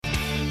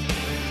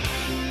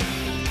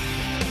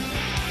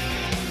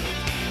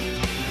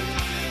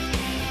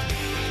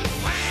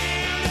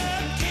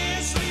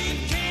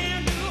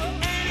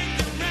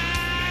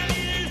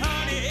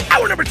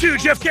to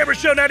Jeff Cameron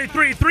Show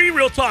 93.3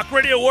 Real Talk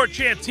Radio, War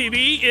Chant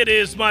TV. It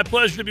is my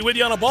pleasure to be with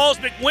you on a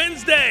Ballsmick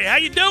Wednesday. How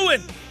you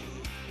doing?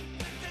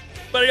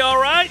 Buddy,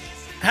 all right?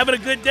 Having a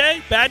good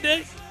day? Bad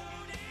day?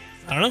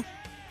 I don't know.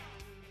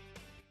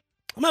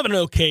 I'm having an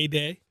okay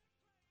day. A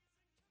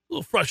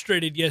little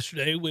frustrated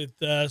yesterday with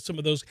some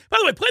of those. By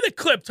the way, play the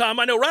clip, Tom.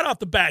 I know right off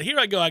the bat. Here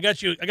I go. I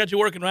got you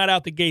working right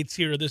out the gates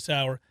here this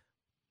hour.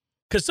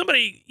 Because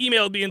somebody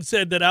emailed me and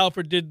said that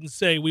Alfred didn't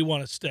say we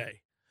want to stay.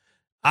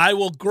 I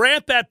will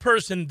grant that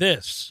person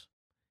this.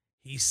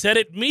 He said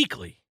it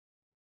meekly,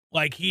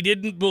 like he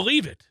didn't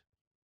believe it,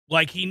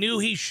 like he knew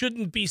he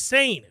shouldn't be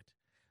saying it.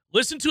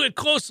 Listen to it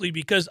closely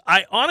because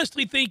I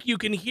honestly think you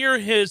can hear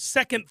his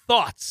second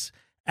thoughts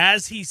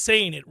as he's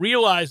saying it,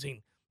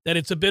 realizing that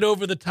it's a bit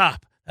over the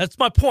top. That's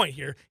my point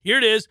here. Here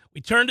it is. We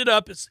turned it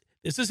up. This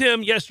is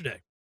him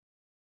yesterday.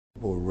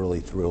 We're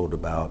really thrilled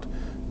about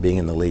being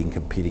in the league and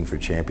competing for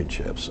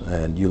championships.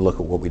 And you look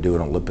at what we do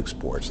in Olympic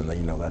sports, and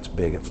that's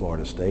big at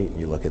Florida State. And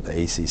you look at the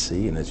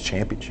ACC, and it's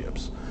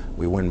championships.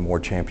 We win more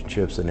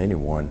championships than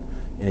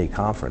any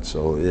conference.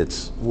 So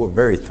we're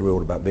very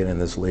thrilled about being in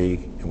this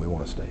league, and we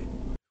want to stay.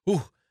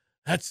 Ooh,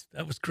 that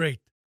was great.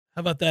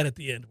 How about that at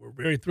the end? We're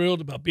very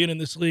thrilled about being in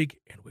this league,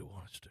 and we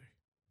want to stay.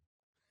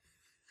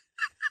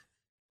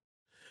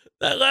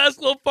 That last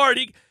little part,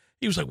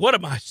 he was like, what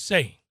am I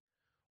saying?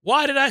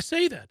 Why did I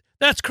say that?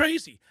 That's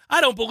crazy. I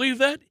don't believe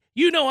that.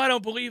 You know I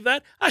don't believe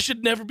that. I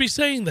should never be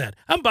saying that.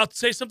 I'm about to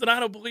say something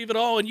I don't believe at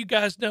all, and you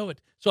guys know it.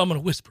 So I'm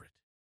going to whisper it.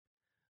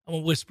 We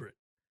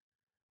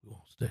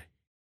won't stay.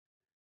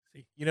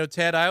 See,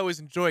 Ted, I always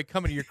enjoy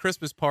coming to your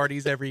Christmas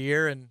parties every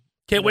year, and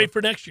can't wait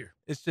for next year.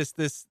 It's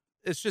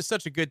just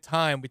such a good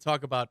time. We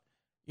talk about,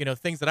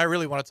 things that I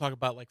really want to talk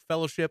about, like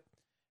fellowship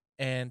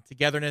and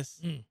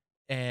togetherness.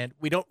 And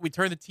we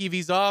turn the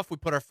TVs off. We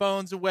put our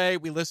phones away.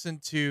 We listen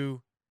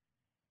to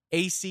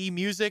AC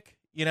music.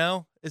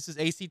 This is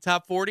AC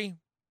Top 40.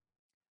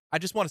 I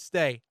just want to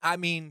stay. I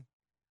mean,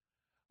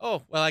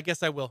 well, I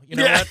guess I will. You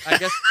know what? I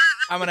guess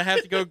I'm going to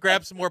have to go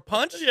grab some more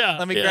punch. Yeah.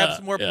 Let me grab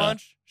some more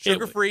punch.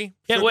 Sugar-free.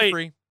 Can't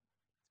wait.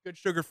 Good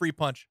sugar-free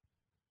punch.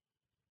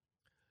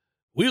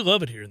 We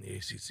love it here in the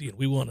ACC, and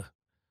we want to.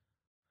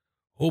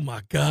 Oh,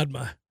 my God,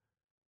 my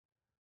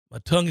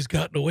tongue has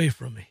gotten away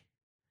from me.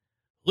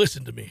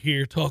 Listen to me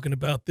here talking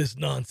about this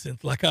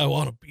nonsense like I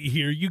want to be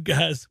here. You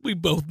guys, we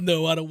both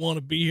know I don't want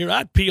to be here.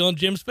 I'd pee on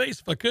Jim's face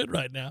if I could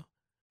right now.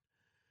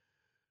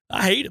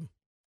 I hate him.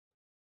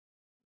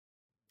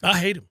 I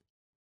hate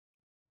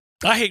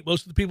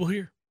most of the people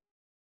here.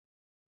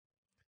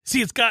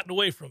 See, it's gotten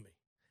away from me.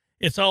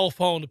 It's all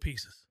falling to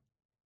pieces.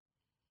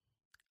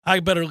 I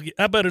better leave.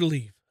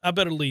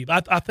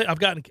 I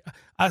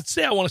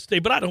say I want to stay,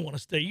 but I don't want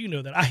to stay. You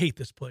know that. I hate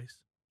this place.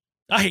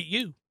 I hate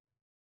you.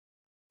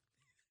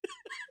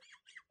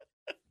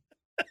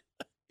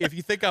 If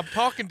you think I'm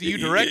talking to you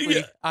directly,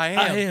 yeah, I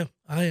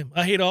am.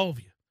 I hate all of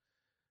you.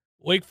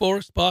 Wake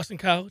Forest, Boston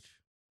College,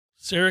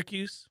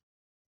 Syracuse,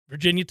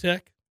 Virginia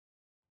Tech,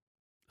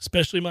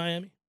 especially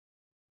Miami.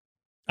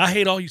 I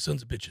hate all you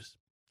sons of bitches.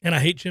 And I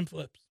hate Jim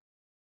Phillips.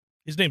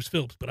 His name's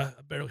Phillips, but I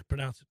barely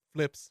pronounce it.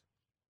 Flips.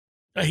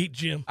 I hate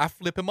Jim. I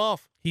flip him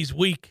off. He's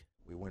weak.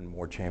 We win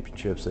more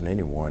championships than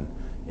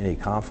any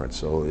conference.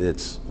 So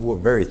we're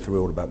very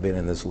thrilled about being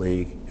in this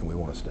league, and we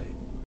want to stay.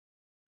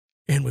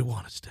 And we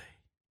want to stay.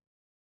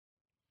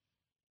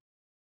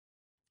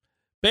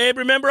 Babe,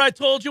 remember I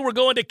told you we're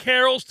going to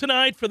Carol's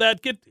tonight for that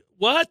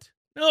what?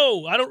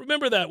 No, I don't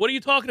remember that. What are you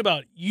talking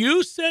about?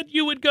 You said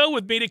you would go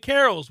with me to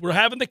Carol's. We're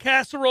having the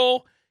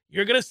casserole.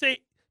 You're going to say,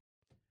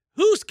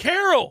 who's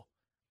Carol?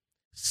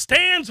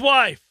 Stan's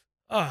wife.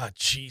 Oh,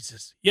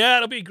 Jesus. Yeah,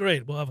 it'll be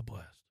great. We'll have a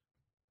blast.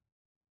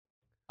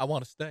 I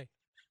want to stay.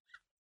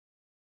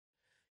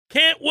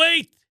 Can't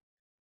wait.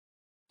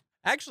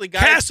 Actually,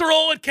 guys.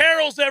 Casserole at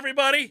Carol's,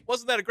 everybody.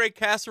 Wasn't that a great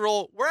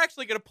casserole? We're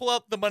actually going to pull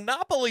out the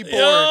Monopoly board.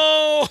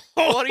 Oh,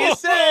 what do you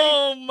say?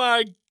 Oh,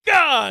 my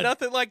God.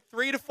 Nothing like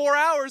 3 to 4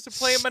 hours of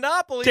playing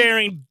Monopoly.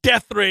 Staring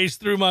death rays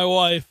through my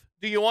wife.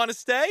 Do you want to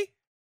stay?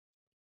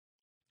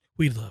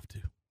 We'd love to.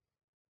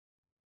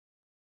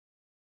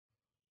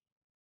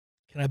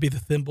 Can I be the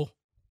thimble?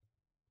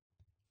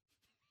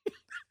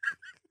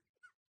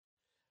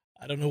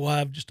 I don't know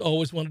why. I've just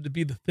always wanted to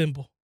be the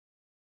thimble.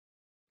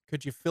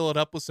 Could you fill it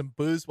up with some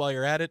booze while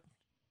you're at it?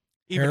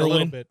 Even Heroin. A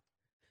little bit.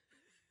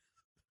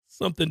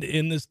 Something to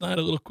end this night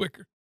a little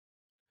quicker.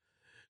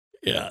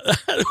 Yeah.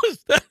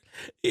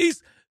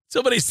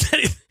 Somebody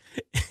said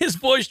his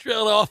voice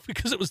trailed off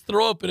because it was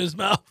throw up in his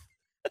mouth.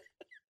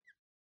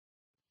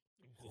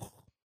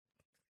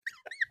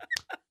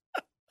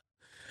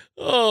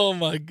 Oh,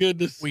 my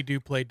goodness. We do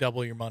play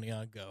double your money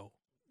on go.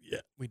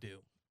 Yeah. We do.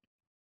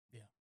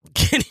 Yeah.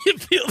 Can you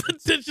feel the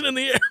tension in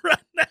the air right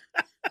now?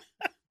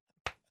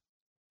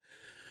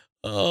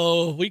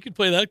 Oh, we could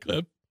play that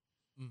clip.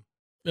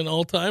 An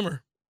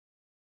all-timer.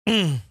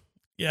 Yeah,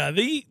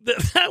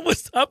 that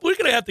was up. We're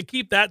going to have to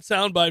keep that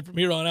soundbite from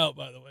here on out,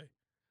 by the way.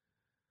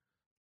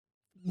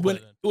 when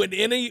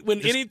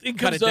anything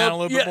cut comes it down up, a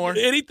little bit more.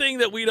 anything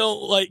that we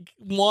don't like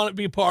want to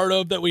be part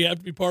of, that we have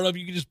to be part of,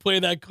 you can just play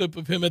that clip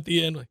of him at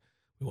the end, like,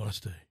 we want to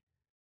stay.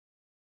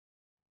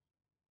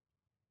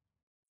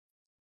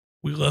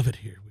 We love it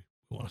here. We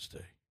want to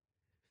stay.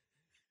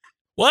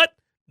 What?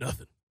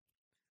 Nothing.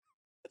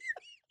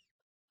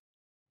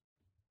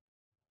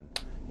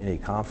 Any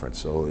conference.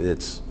 So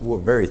we're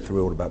very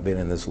thrilled about being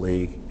in this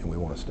league, and we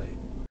want to stay.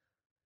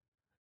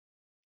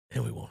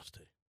 And we want to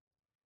stay.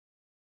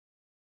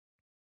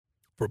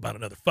 For about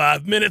another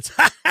 5 minutes.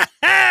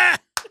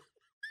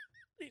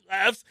 He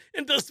laughs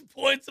and does some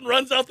points and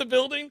runs out the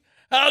building.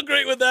 How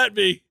great would that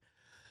be?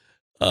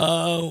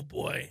 Oh,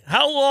 boy.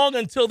 How long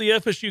until the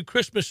FSU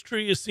Christmas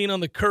tree is seen on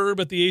the curb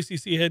at the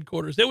ACC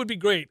headquarters? That would be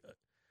great.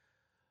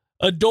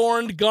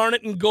 Adorned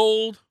garnet and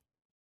gold.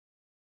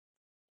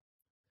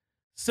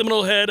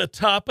 Seminole head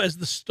atop as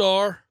the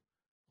star,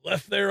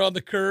 left there on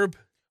the curb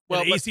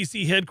at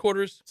ACC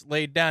headquarters. It's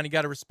laid down. You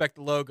got to respect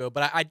the logo.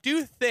 But I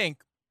do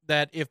think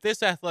that if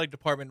this athletic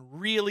department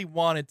really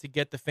wanted to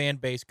get the fan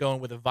base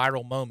going with a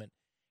viral moment,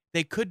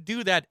 they could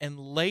do that and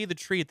lay the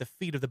tree at the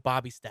feet of the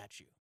Bobby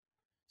statue.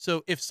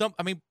 So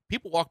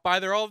people walk by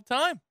there all the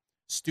time.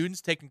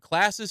 Students taking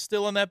classes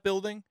still in that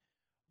building.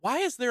 Why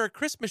is there a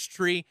Christmas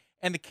tree?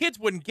 And the kids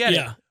wouldn't get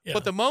it. Yeah.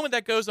 But the moment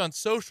that goes on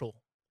social,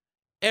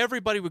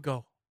 everybody would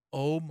go,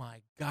 oh,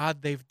 my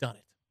God, they've done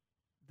it.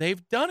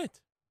 They've done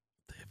it.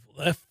 They've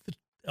left.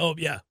 Oh,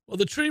 yeah. Well,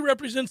 the tree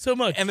represents so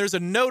much. And there's a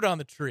note on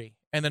the tree,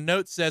 and the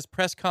note says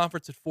press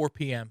conference at 4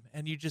 p.m.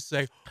 And you just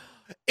say,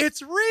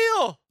 it's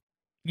real.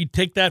 You'd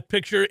take that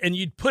picture and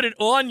you'd put it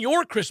on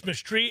your Christmas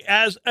tree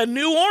as a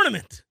new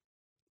ornament.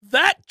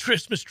 That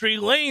Christmas tree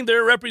laying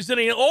there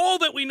representing all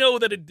that we know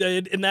that it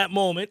did in that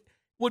moment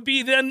would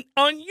be then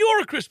on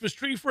your Christmas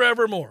tree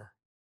forevermore.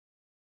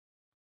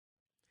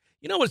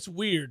 You know what's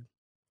weird?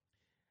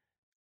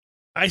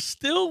 I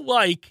still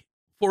like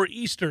for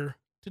Easter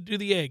to do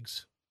the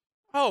eggs.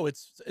 Oh,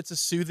 it's a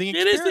soothing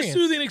experience. It is the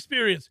soothing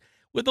experience.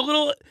 With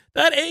the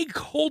that egg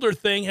holder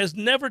thing has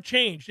never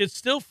changed. It's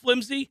still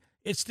flimsy.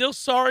 It's still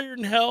sorrier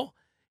than hell.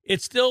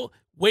 It's still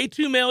way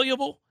too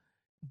malleable.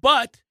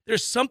 But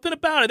there's something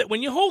about it that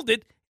when you hold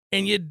it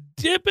and you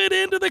dip it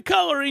into the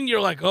coloring, you're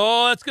like,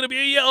 oh, that's going to be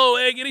a yellow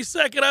egg any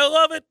second. I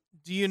love it.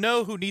 Do you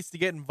know who needs to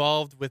get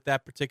involved with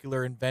that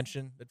particular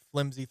invention, that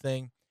flimsy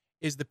thing?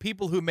 Is the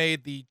people who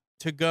made the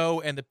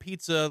to-go and the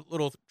pizza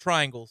little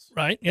triangles.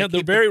 Right. Yeah,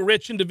 the very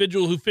rich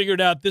individual who figured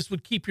out this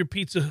would keep your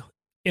pizza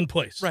in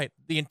place. Right.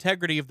 The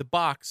integrity of the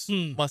box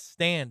must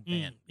stand,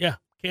 man. Yeah.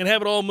 Can't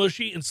have it all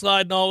mushy and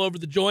sliding all over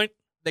the joint.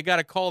 They got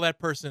to call that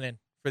person in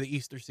for the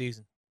Easter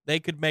season. They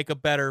could make a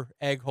better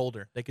egg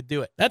holder. They could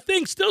do it. That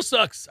thing still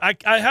sucks. I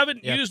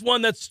haven't used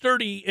one that's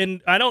sturdy,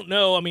 and I don't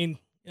know. I mean,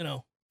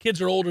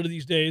 kids are older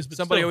these days. But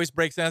somebody always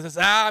breaks down and says,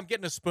 I'm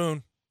getting a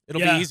spoon.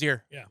 It'll be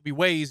easier. Yeah. It'll be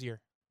way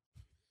easier.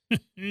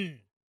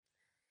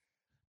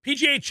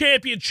 PGA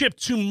Championship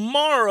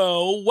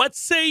tomorrow. What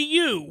say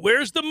you?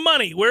 Where's the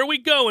money? Where are we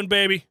going,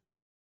 baby?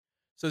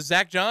 So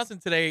Zach Johnson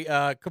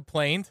today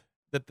complained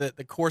that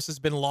the course has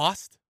been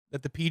lost,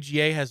 that the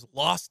PGA has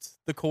lost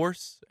the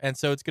course, and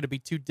so it's going to be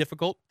too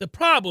difficult. The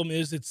problem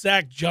is it's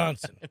Zach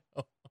Johnson,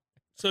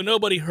 so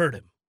nobody heard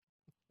him.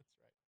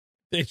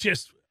 They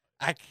just...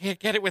 I can't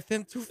get it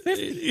within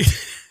 250.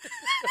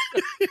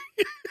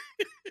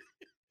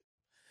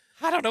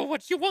 I don't know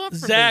what you want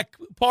from Zach,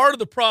 me. Part of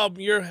the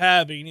problem you're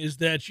having is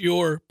that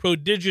your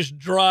prodigious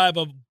drive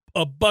of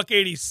a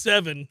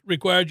 $187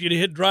 required you to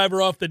hit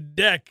driver off the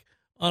deck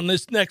on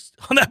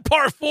that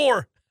par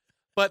 4.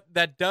 But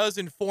that does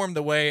inform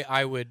the way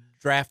I would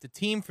draft a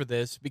team for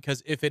this,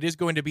 because if it is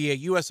going to be a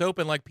U.S.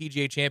 Open like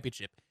PGA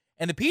Championship,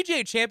 and the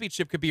PGA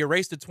Championship could be a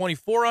race to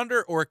 24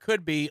 under, or it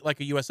could be like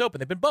a U.S. Open.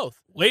 They've been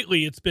both.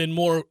 Lately, it's been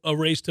more a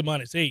race to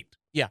 -8.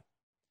 Yeah.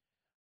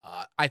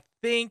 I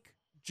think,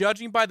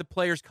 judging by the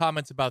players'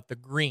 comments about the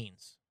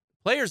greens,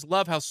 players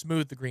love how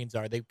smooth the greens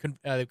are. They've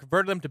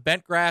converted them to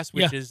bent grass,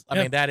 which is, I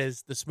mean, that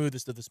is the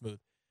smoothest of the smooth.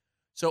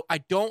 So I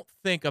don't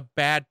think a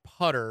bad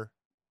putter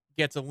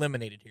gets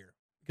eliminated here,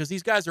 because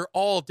these guys are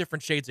all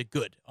different shades of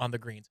good on the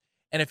greens.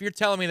 And if you're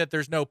telling me that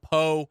there's no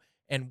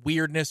and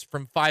weirdness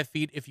from 5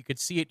 feet, if you could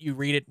see it, you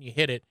read it, and you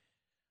hit it,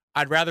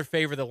 I'd rather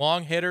favor the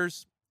long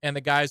hitters and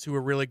the guys who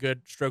are really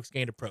good strokes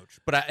gained approach.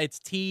 But it's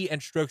tee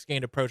and strokes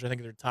gained approach. I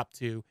think they're top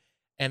two.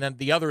 And then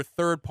the other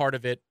third part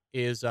of it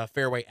is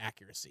fairway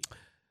accuracy.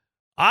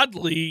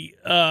 Oddly,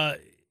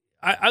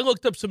 I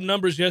looked up some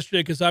numbers yesterday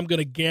because I'm going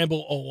to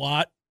gamble a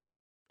lot.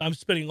 I'm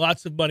spending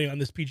lots of money on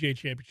this PGA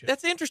Championship.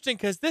 That's interesting,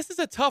 because this is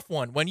a tough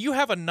one. When you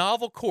have a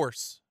novel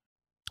course,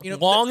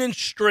 long and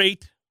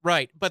straight.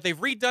 Right, but they've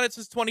redone it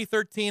since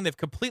 2013. They've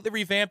completely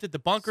revamped it. The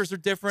bunkers are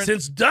different.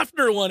 Since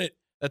Duffner won it.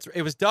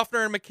 It was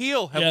Duffner and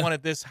McKeel have won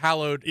at this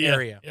hallowed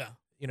area.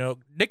 Yeah.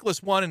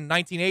 Nicholas won in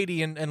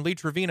 1980 and Lee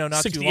Trevino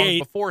not 68. too long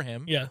before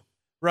him. Yeah.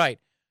 Right.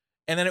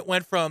 And then it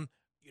went from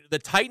the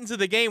titans of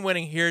the game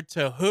winning here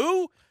to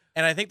who?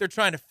 And I think they're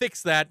trying to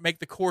fix that, make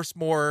the course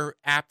more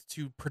apt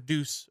to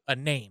produce a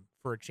name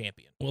for a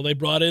champion. Well, they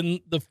brought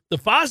in the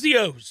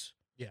Fazios.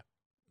 Yeah.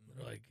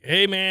 They're like,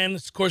 hey, man,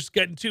 this course is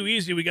getting too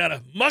easy. We got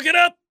to muck it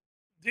up,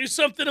 do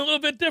something a little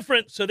bit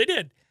different. So they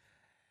did.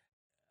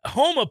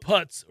 Homa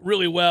putts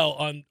really well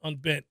on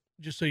bent,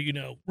 just so you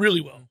know,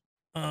 really well.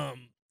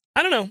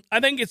 I don't know. I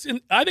think it's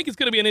going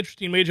to be an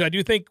interesting major. I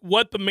do think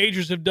what the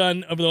majors have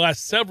done over the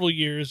last several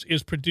years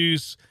is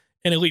produce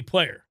an elite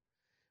player,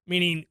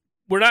 meaning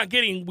we're not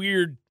getting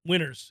weird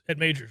winners at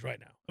majors right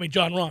now. I mean,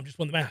 John Rahm just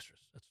won the Masters.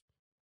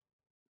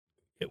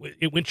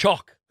 It went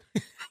chalk,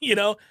 you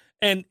know,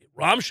 and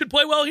Rahm should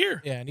play well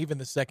here. Yeah, and even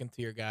the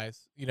second-tier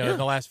guys, in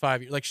the last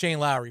 5 years, like Shane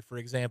Lowry, for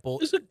example.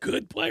 He's a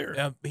good player.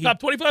 Top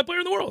 25 player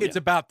in the world. It's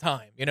about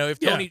time.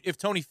 If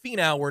Tony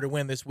Finau were to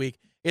win this week,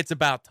 it's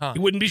about time. It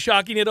wouldn't be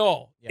shocking at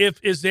all. Yeah.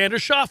 If Xander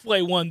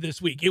Schauffele won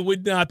this week, it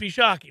would not be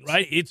shocking,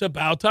 right? It's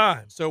about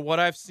time. So what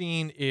I've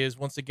seen is,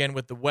 once again,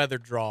 with the weather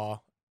draw,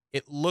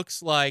 it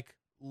looks like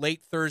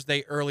late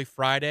Thursday, early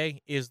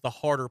Friday is the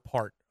harder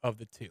part of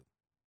the two.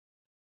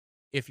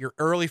 If you're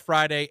early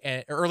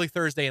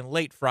Thursday and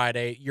late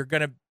Friday, you're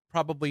going to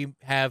probably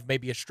have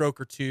maybe a stroke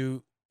or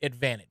two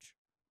advantage.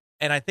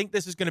 And I think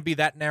this is going to be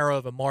that narrow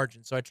of a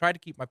margin. So I try to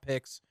keep my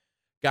picks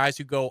guys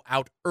who go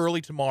out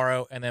early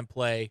tomorrow and then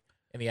play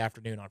in the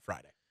afternoon on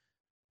Friday.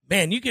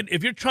 Man,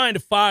 if you're trying to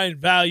find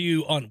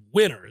value on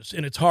winners,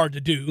 and it's hard to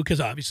do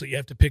because obviously you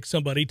have to pick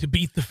somebody to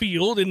beat the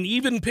field, and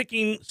even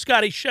picking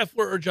Scotty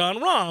Scheffler or John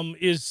Rahm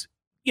is,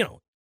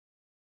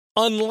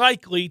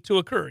 unlikely to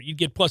occur. You'd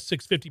get plus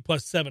 650,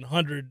 plus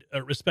 700,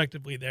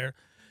 respectively there.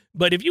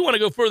 But if you want to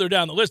go further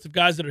down the list of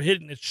guys that are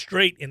hitting it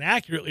straight and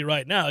accurately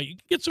right now, you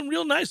can get some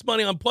real nice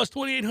money on plus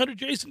 2,800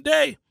 Jason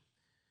Day.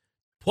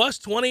 Plus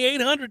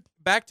 2,800.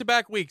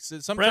 Back-to-back weeks.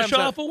 Sometimes fresh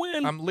off a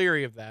win. I'm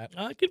leery of that.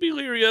 I could be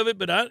leery of it,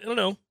 but I don't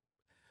know.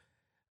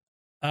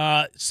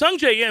 Sung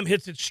J M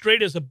hits it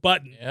straight as a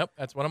button. Yep,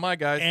 that's one of my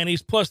guys. And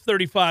he's plus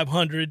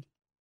 3,500.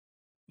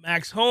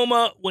 Max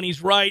Homa, when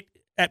he's right,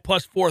 at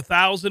plus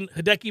 4,000.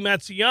 Hideki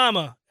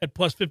Matsuyama at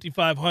plus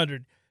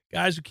 5,500.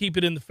 Guys who keep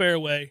it in the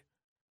fairway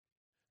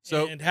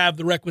and have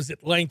the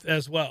requisite length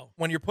as well.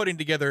 When you're putting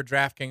together a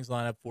DraftKings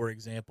lineup, for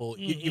example,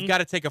 you've got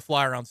to take a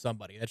flyer on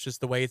somebody. That's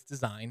just the way it's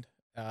designed.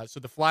 So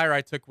the flyer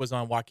I took was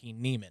on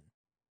Joaquin Niemann.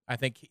 I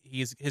think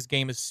his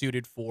game is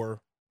suited for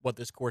what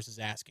this course is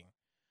asking.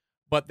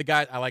 But the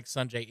guy, I like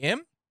Sungjae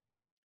Im.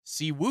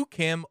 Siwoo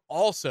Kim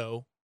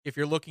also, if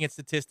you're looking at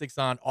statistics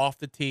on off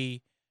the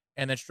tee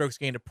and then strokes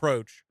gained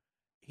approach,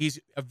 he's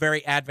a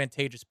very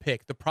advantageous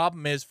pick. The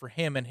problem is for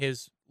him and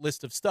his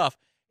list of stuff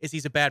is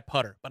he's a bad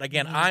putter. But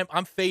again,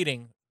 I'm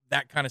fading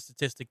that kind of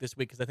statistic this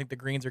week because I think the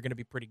greens are going to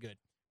be pretty good,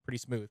 pretty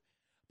smooth.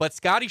 But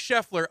Scotty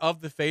Scheffler of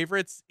the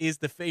favorites is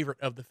the favorite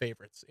of the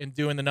favorites in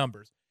doing the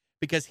numbers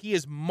because he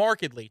is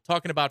markedly,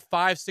 talking about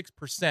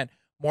 5-6%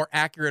 more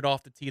accurate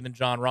off the tee than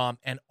John Rahm,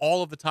 and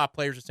all of the top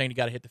players are saying you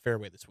got to hit the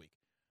fairway this week.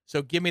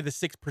 So give me the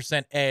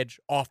 6% edge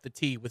off the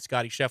tee with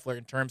Scotty Scheffler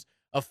in terms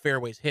of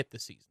fairways hit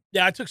this season.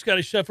 Yeah, I took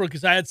Scotty Scheffler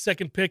because I had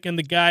second pick and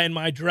the guy in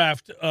my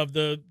draft of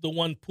the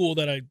one pool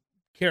that I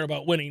care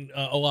about winning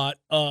a lot.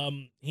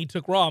 He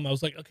took Rahm. I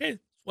was like, okay,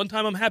 one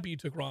time I'm happy you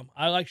took Rahm.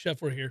 I like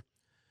Scheffler here.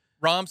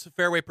 Rahm's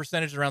fairway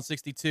percentage is around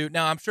 62.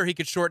 Now, I'm sure he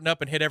could shorten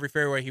up and hit every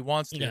fairway he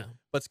wants to,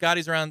 but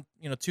Scotty's around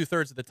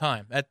 2/3 of the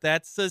time.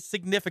 That's a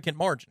significant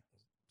margin.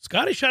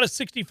 Scotty shot a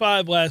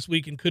 65 last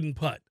week and couldn't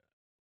putt.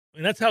 I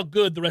mean, that's how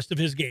good the rest of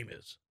his game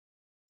is.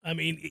 I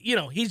mean,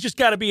 he's just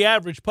got to be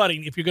average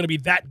putting if you're going to be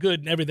that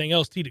good and everything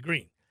else tee to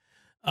green.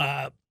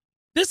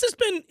 This has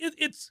been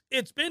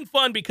it's been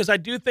fun because I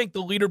do think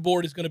the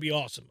leaderboard is going to be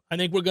awesome. I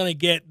think we're going to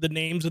get the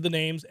names of the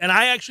names, and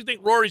I actually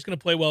think Rory's going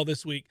to play well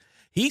this week.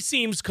 He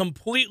seems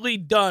completely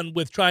done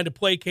with trying to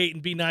placate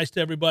and be nice to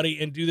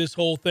everybody and do this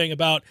whole thing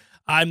about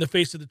I'm the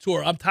face of the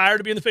tour. I'm tired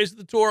of being the face of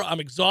the tour.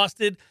 I'm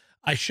exhausted.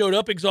 I showed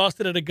up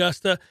exhausted at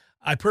Augusta.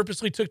 I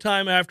purposely took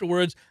time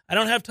afterwards. I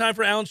don't have time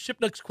for Alan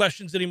Shipnuck's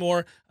questions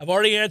anymore. I've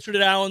already answered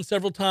it, Alan,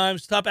 several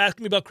times. Stop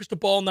asking me about crystal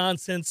ball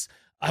nonsense.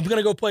 I'm going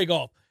to go play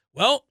golf.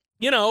 Well,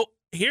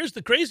 here's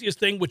the craziest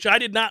thing, which I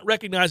did not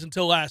recognize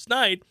until last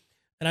night,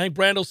 and I think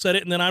Brandel said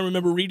it, and then I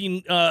remember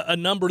reading a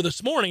number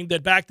this morning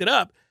that backed it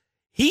up.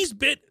 He's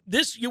been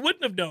this you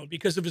wouldn't have known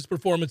because of his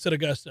performance at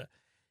Augusta.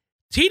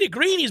 Tee to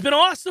green, he's been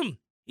awesome.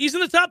 He's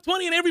in the top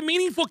 20 in every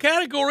meaningful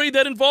category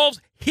that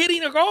involves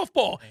hitting a golf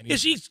ball.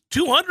 He's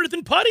 200th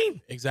in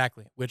putting.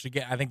 Exactly, which,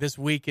 again, I think this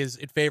week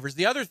it favors.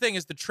 The other thing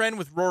is the trend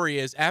with Rory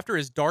is after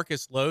his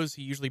darkest lows,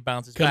 he usually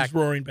bounces back. Comes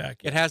roaring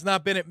back. It has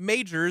not been at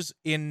majors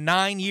in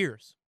 9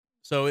 years.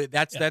 So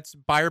that's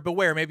buyer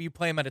beware. Maybe you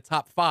play him at a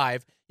top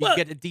 5. You can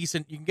get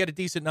a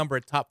decent number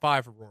at top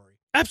 5 for Rory.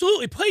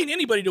 Absolutely. Playing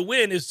anybody to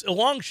win is a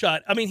long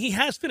shot. I mean, he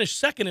has finished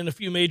second in a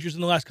few majors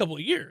in the last couple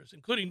of years,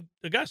 including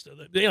Augusta.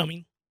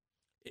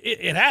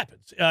 It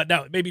happens.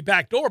 Now, it may be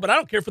backdoor, but I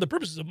don't care for the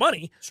purposes of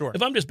money. Sure.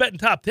 If I'm just betting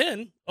top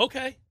 10,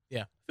 okay.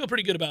 Yeah. Feel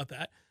pretty good about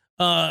that.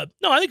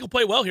 No, I think he'll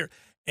play well here.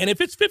 And if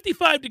it's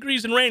 55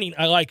 degrees and raining,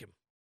 I like him.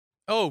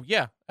 Oh,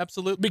 yeah,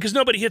 absolutely. Because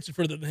nobody hits it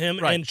further than him.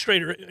 Right. And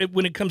Schrader,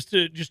 when it comes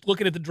to just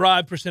looking at the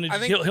drive percentage,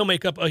 he'll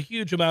make up a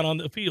huge amount on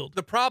the field.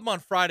 The problem on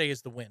Friday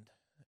is the wind.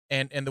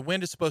 and the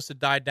wind is supposed to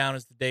die down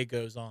as the day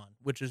goes on,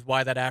 which is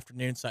why that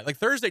afternoon side. Like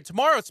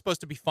tomorrow it's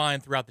supposed to be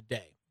fine throughout the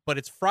day, but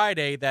it's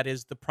Friday that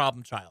is the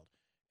problem child.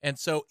 And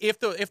so if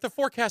the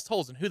forecast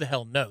holds, and who the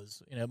hell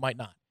knows, it might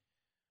not.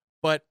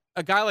 But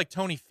a guy like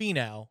Tony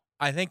Finau,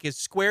 I think, is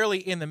squarely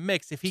in the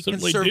mix if he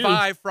Certainly can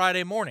survive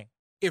Friday morning.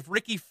 If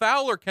Ricky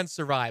Fowler can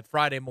survive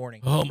Friday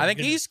morning, I think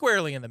he's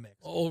squarely in the mix.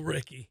 Oh,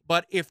 Ricky.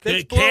 But if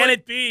can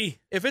it be?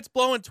 If it's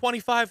blowing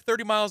 25,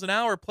 30 miles an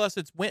hour plus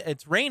it's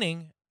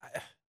raining,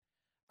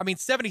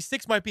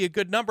 76 might be a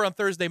good number on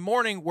Thursday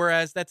morning,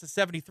 whereas that's a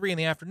 73 in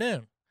the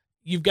afternoon.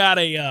 You've got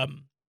a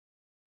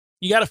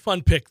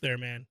fun pick there,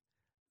 man.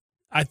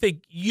 I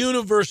think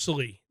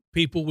universally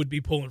people would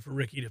be pulling for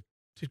Ricky to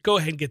go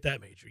ahead and get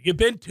that major. You've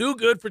been too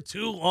good for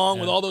too long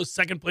with all those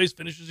second place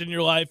finishes in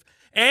your life,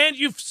 and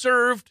you've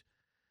served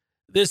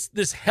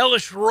this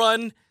hellish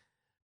run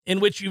in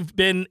which you've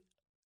been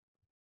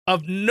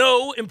of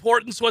no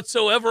importance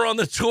whatsoever on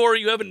the tour.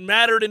 You haven't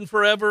mattered in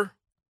forever.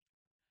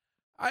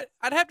 I'd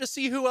have to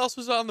see who else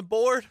was on the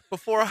board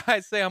before I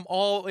say I'm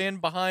all in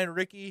behind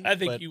Ricky. I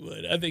think you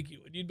would.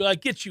 You'd be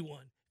like, get you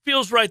one.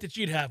 Feels right that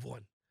you'd have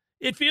one.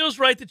 It feels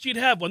right that you'd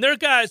have one. There are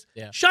guys.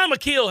 Yeah. Sean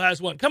McKeel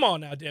has one. Come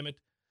on now, damn it.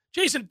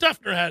 Jason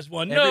Duffner has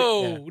one.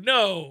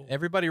 No.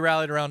 Everybody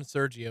rallied around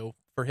Sergio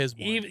for his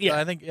one. So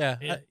I think,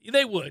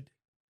 they would.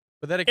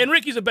 But then and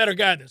Ricky's a better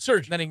guy than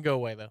Sergio. Then he can go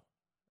away, though.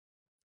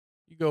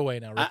 You go away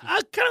now, Ricky.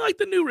 I kind of like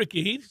the new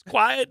Ricky. He's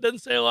quiet, doesn't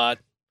say a lot.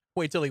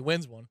 Wait till he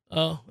wins one.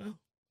 Oh, well.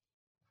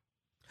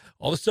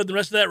 All of a sudden, the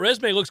rest of that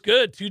resume looks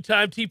good.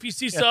 2-time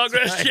TPC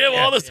Sawgrass Jim.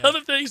 All those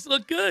other things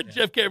look good. Yeah.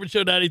 Jeff Cameron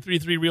Show,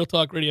 93.3 Real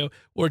Talk Radio,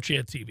 War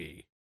Chant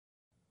TV.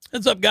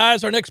 What's up,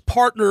 guys? Our next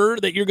partner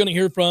that you're going to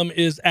hear from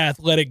is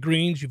Athletic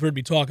Greens. You've heard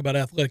me talk about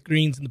Athletic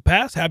Greens in the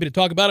past. Happy to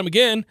talk about them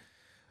again.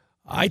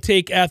 I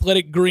take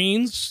Athletic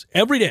Greens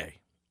every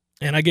day,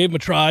 and I gave them a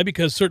try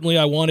because certainly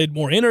I wanted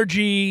more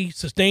energy,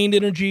 sustained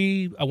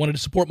energy. I wanted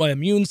to support my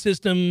immune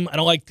system. I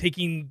don't like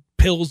taking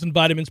pills and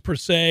vitamins per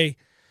se.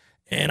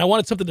 And I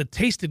wanted something that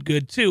tasted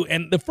good, too.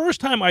 And the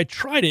first time I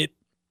tried it,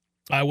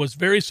 I was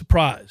very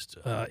surprised.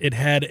 It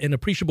had an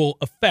appreciable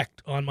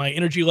effect on my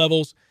energy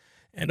levels.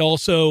 And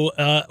also,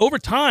 over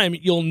time,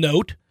 you'll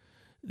note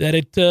that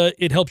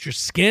it helps your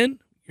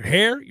skin, your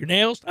hair, your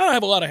nails. I don't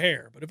have a lot of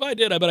hair, but if I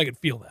did, I bet I could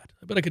feel that.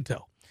 I bet I could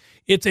tell.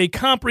 It's a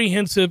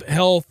comprehensive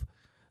health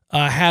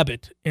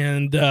habit,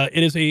 and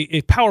it is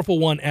a powerful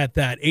one at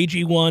that.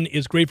 AG1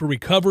 is great for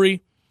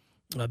recovery.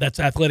 That's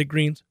Athletic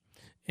Greens.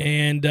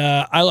 And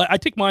I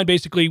take mine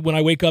basically when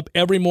I wake up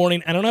every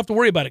morning. I don't have to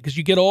worry about it because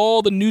you get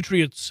all the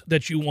nutrients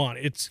that you want.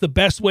 It's the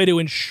best way to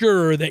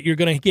ensure that you're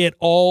going to get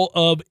all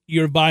of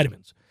your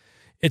vitamins.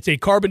 It's a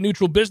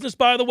carbon-neutral business,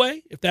 by the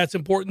way, if that's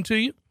important to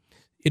you.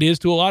 It is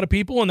to a lot of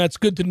people, and that's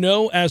good to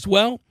know as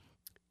well.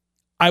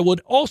 I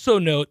would also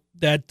note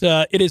that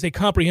it is a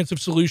comprehensive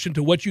solution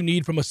to what you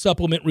need from a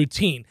supplement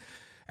routine.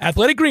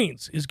 Athletic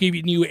Greens is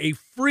giving you a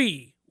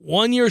free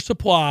 1-year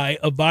supply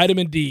of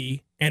vitamin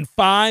D and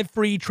 5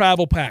 free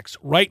travel packs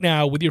right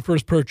now with your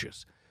first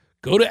purchase.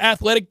 Go to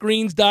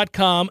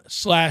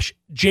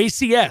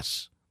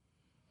athleticgreens.com/JCS.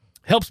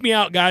 Helps me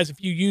out, guys,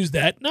 if you use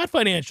that. Not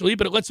financially,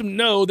 but it lets them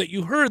know that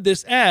you heard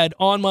this ad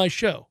on my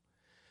show.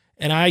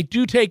 And I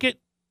do take it,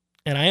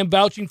 and I am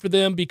vouching for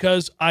them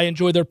because I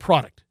enjoy their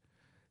product.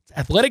 It's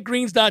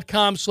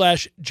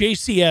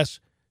athleticgreens.com/JCS.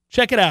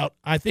 Check it out.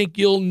 I think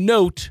you'll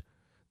note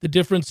the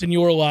difference in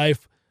your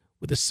life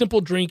with a simple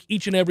drink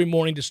each and every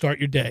morning to start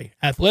your day.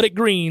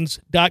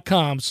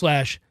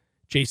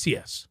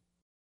 athleticgreens.com/JCS.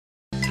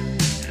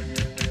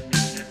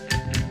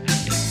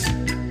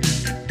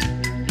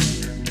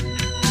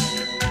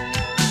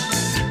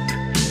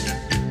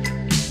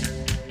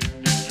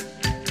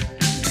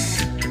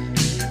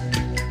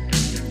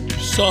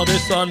 Saw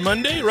this on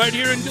Monday right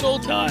here in good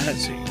old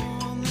Tallahassee.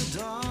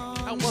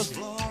 How was it?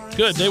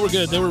 Good. They were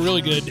good. They were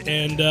really good.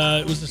 And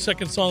it was the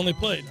second song they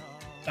played.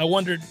 I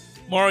wondered,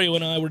 Mario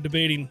and I were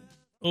debating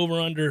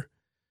over under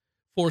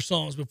 4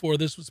 songs before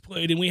this was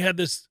played, and we had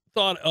this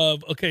thought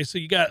of, okay, so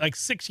you got like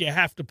 6 you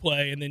have to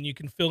play, and then you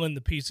can fill in the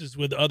pieces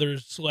with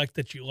others select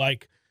that you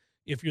like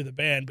if you're the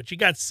band, but you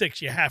got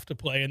 6 you have to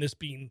play, and this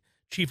being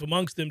chief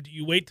amongst them. Do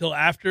you wait till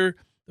after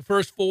the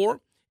first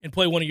 4 and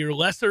play one of your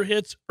lesser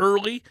hits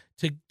early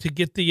to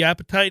get the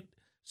appetite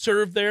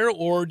served there,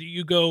 or do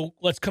you go,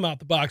 let's come out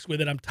the box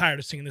with it, I'm tired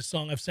of singing this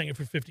song, I've sang it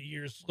for 50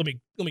 years, let me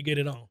get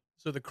it on?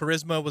 So the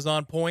charisma was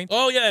on point?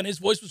 Oh, yeah, and his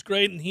voice was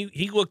great, and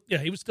he looked, yeah,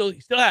 he still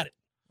had it.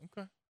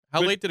 Okay.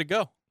 How late did it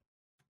go?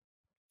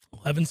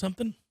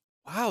 11-something.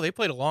 Wow, they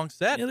played a long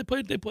set. Yeah, they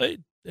played. They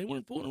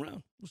weren't fooling around.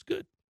 It was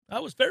good. I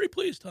was very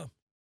pleased, Tom.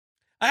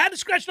 I had to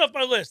scratch it off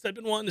my list. I've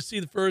been wanting to see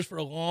the Furs for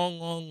a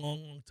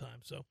long time,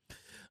 so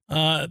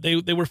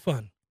they were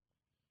fun.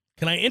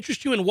 Can I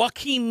interest you in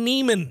Joaquin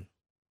Neiman?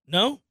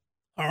 No?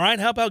 All right,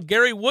 how about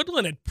Gary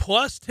Woodland at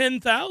plus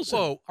 10,000?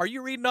 Whoa, are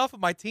you reading off of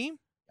my team?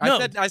 No.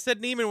 I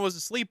said Neiman was a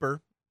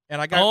sleeper, and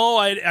I got. Oh,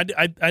 I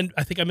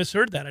think I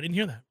misheard that. I didn't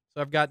hear that.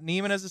 So I've got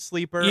Neiman as a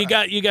sleeper. You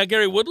got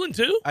Gary Woodland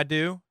too? I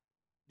do.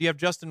 Do you have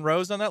Justin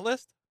Rose on that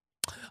list?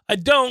 I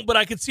don't, but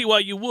I could see why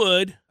you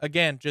would.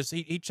 Again, just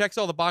he checks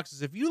all the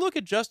boxes. If you look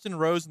at Justin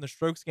Rose in the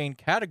strokes gained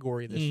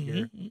category this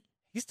year,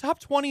 he's top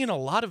 20 in a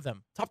lot of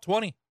them. Top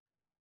 20.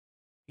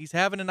 He's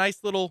having a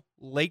nice little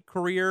late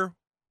career.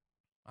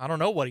 I don't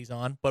know what he's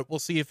on, but we'll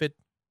see if it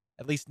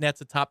at least nets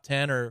a top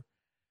 10. Or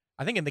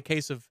I think in the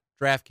case of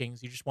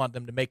DraftKings, you just want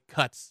them to make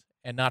cuts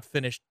and not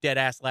finish dead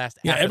ass last.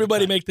 Yeah,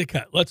 everybody make the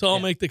cut. Let's all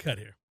make the cut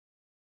here.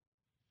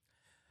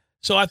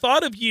 So I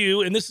thought of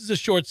you, and this is a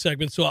short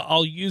segment, so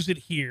I'll use it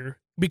here,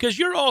 because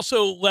you're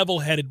also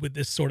level-headed with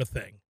this sort of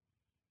thing.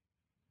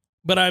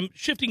 But I'm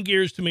shifting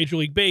gears to Major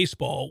League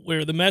Baseball,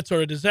 where the Mets are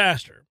a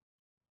disaster.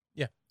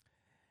 Yeah.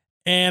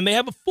 And they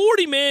have a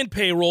 40-man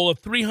payroll of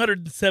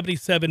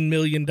 $377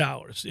 million.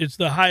 It's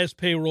the highest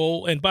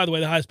payroll, and by the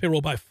way, the highest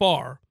payroll by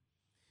far,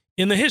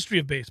 in the history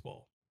of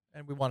baseball.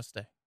 And we want to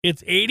stay.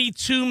 It's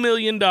 $82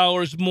 million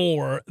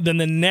more than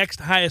the next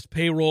highest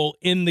payroll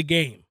in the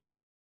game,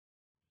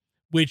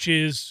 which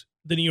is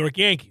the New York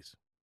Yankees.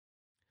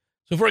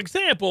 So, for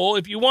example,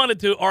 if you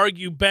wanted to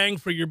argue bang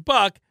for your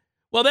buck,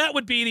 well, that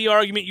would be the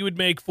argument you would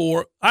make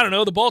for, I don't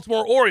know, the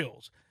Baltimore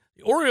Orioles.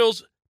 The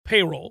Orioles'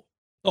 payroll,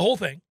 the whole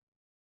thing,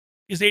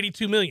 is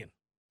 $82 million.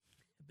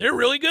 They're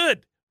really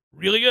good.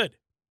 Really good.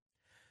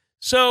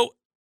 So,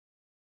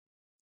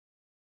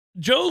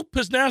 Joe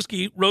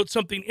Posnowski wrote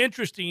something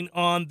interesting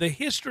on the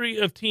history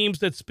of teams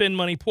that spend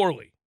money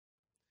poorly.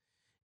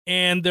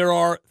 And there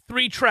are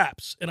 3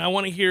 traps, and I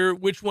want to hear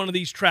which one of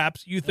these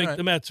traps you think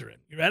the Mets are in.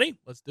 You ready?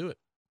 Let's do it.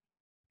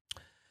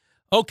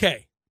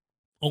 Okay.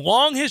 A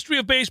long history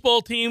of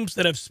baseball teams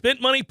that have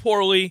spent money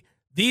poorly.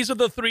 These are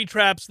the 3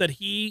 traps that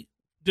he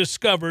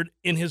discovered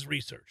in his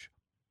research.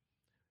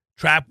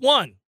 Trap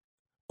 1,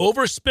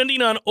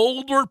 overspending on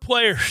older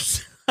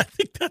players. I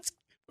think that's,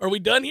 are we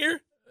done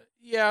here?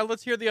 Yeah,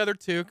 let's hear the other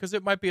 2, because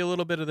it might be a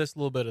little bit of this, a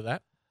little bit of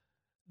that.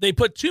 They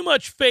put too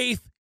much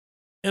faith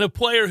in a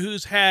player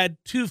who's had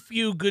too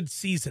few good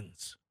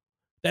seasons.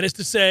 That is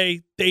to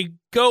say, they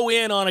go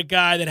in on a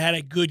guy that had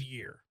a good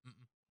year.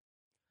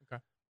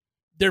 Okay.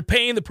 They're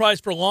paying the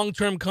price for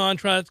long-term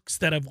contracts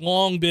that have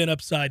long been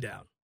upside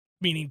down,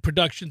 meaning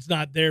production's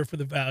not there for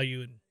the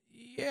value. And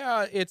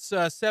yeah, it's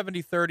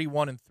 70-30,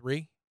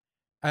 1-3.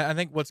 I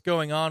think what's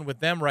going on with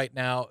them right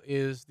now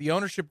is the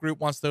ownership group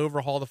wants to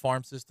overhaul the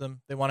farm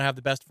system. They want to have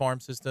the best farm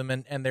system,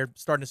 and they're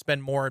starting to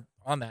spend more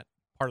on that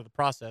part of the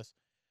process.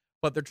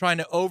 But they're trying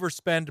to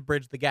overspend to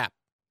bridge the gap.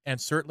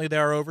 And certainly they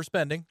are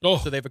overspending,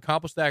 so they've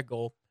accomplished that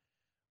goal.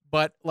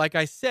 But like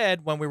I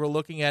said, when we were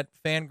looking at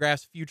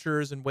Fangraphs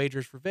futures and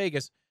wagers for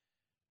Vegas,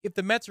 if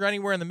the Mets are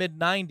anywhere in the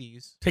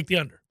mid-90s... Take the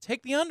under.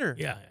 Take the under.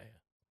 Yeah.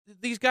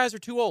 These guys are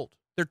too old.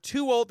 They're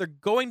too old. They're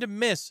going to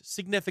miss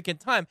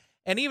significant time.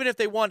 And even if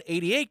they won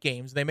 88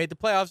 games, they made the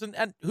playoffs,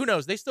 and who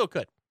knows, they still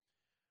could.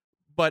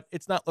 But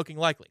it's not looking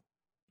likely.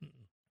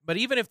 But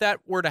even if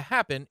that were to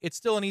happen, it's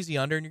still an easy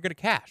under, and you're going to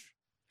cash.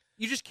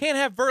 You just can't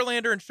have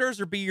Verlander and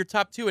Scherzer be your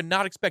top 2 and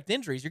not expect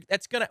injuries.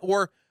 That's going to,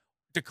 or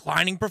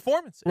declining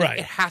performance. Right.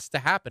 It has to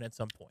happen at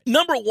some point.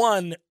 Number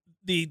 1,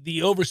 the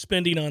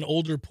overspending on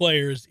older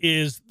players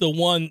is the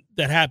one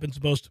that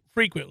happens most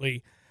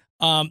frequently.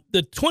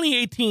 The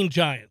 2018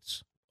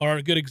 Giants are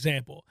a good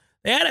example.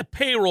 They had a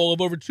payroll of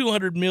over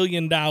 $200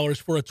 million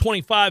for a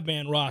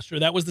 25-man roster.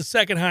 That was the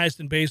second highest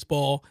in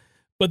baseball,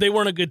 but they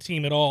weren't a good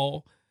team at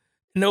all.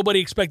 Nobody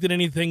expected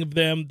anything of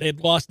them. They had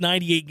lost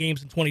 98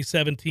 games in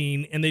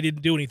 2017, and they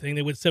didn't do anything.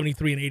 They went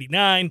 73 and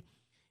 89,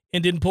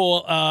 and didn't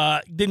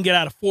get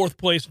out of 4th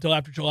place until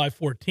after July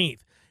 14th.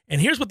 And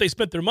here's what they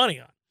spent their money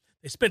on: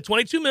 they spent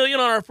 $22 million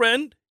on our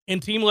friend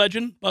and team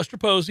legend Buster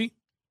Posey,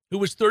 who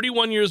was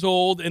 31 years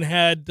old and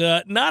had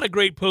not a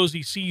great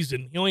Posey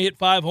season. He only hit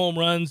 5 home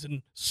runs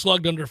and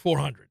slugged under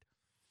 400.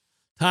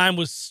 Time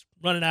was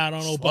running out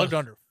on old Buster. Slugged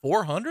under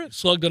 400?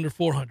 Slugged under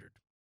 400.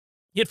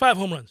 He had 5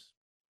 home runs.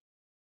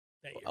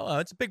 Oh,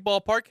 it's a big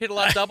ballpark. Hit a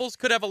lot of doubles.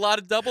 Could have a lot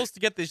of doubles to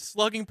get the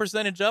slugging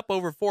percentage up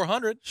over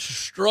 400.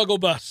 Struggle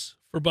bus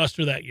for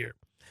Buster that year.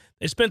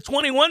 They spent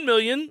 $21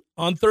 million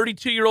on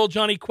 32-year-old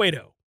Johnny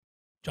Cueto.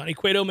 Johnny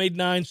Cueto made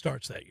 9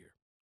 starts that year.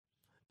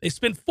 They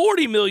spent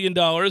 $40 million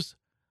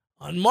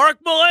on Mark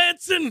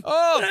Melancon.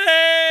 Oh,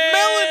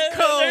 hey,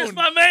 Melancon. There's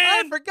my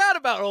man. I forgot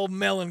about old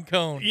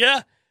Melancon.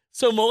 Yeah.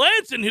 So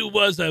Melancon, who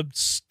was a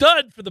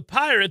stud for the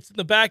Pirates in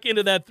the back end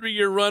of that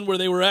 3-year run where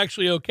they were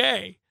actually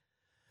okay,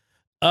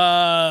 made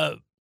 $40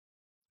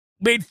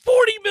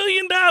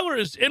 million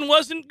and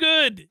wasn't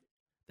good.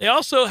 They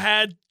also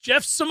had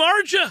Jeff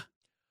Samardzija.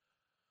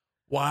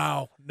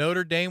 Wow.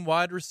 Notre Dame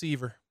wide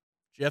receiver,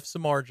 Jeff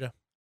Samardzija.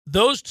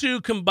 Those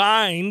 2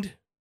 combined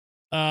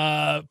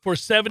for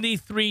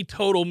 73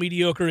 total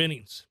mediocre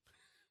innings.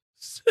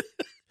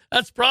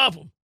 That's a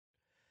problem.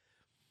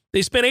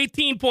 They spent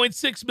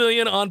 $18.6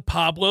 million on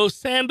Pablo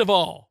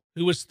Sandoval,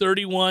 who was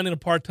 31 and a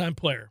part-time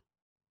player.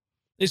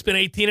 They spent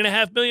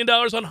 $18.5 million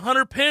on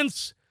Hunter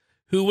Pence,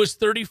 who was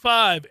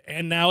 35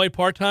 and now a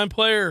part-time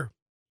player.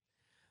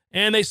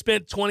 And they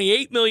spent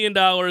 $28 million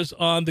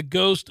on the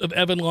ghost of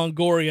Evan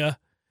Longoria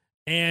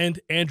and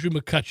Andrew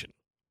McCutchen.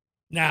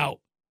 Now,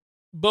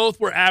 Both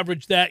were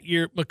average that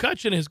year.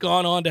 McCutcheon has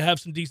gone on to have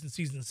some decent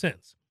seasons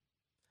since.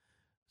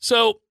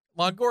 So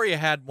Longoria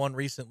had one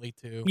recently,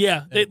 too.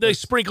 Yeah, they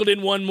sprinkled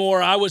in one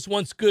more. I was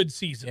once good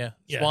season.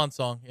 Yeah, swan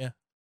song, yeah.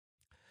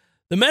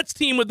 The Mets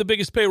team with the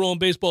biggest payroll in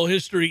baseball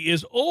history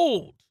is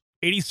old.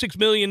 $86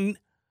 million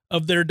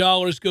of their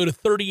dollars go to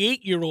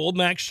 38-year-old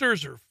Max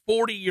Scherzer,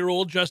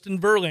 40-year-old Justin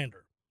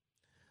Verlander.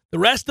 The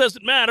rest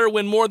doesn't matter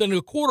when more than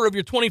a quarter of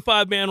your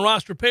 25-man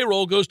roster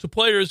payroll goes to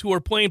players who are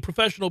playing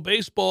professional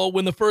baseball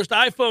when the first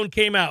iPhone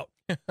came out.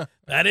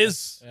 That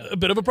is a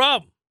bit of a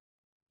problem.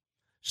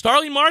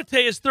 Starling Marte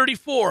is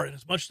 34, and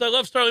as much as I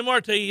love Starling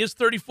Marte, he is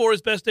 34.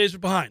 His best days are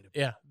behind him.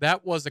 Yeah,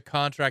 that was a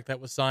contract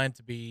that was signed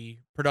to be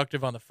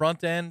productive on the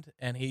front end,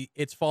 and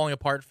it's falling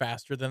apart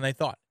faster than they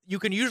thought. You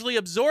can usually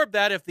absorb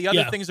that if the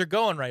other things are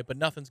going right, but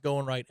nothing's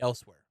going right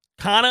elsewhere.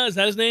 Kana, is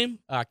that his name?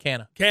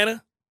 Canna.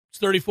 It's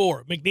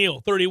 34.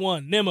 McNeil,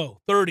 31.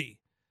 Nimmo, 30.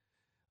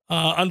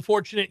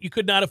 Unfortunate, you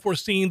could not have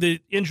foreseen the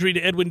injury to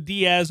Edwin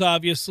Diaz,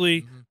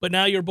 obviously, but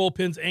now your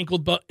bullpen's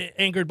anchored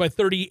by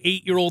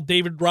 38-year-old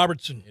David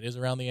Robertson. It is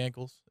around the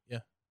ankles, yeah.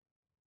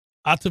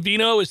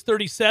 Ottavino is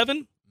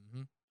 37.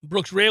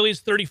 Brooks Raley is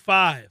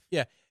 35.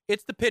 Yeah,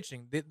 it's the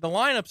pitching. The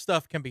lineup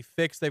stuff can be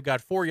fixed. They've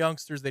got 4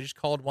 youngsters. They just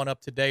called one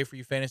up today for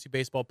you fantasy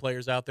baseball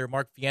players out there.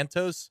 Mark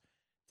Vientos,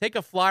 take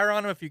a flyer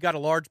on him if you got a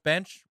large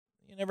bench.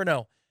 You never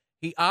know.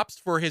 He opts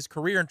for his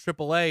career in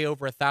AAA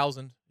over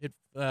 1,000. Hit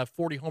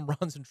 40 home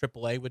runs in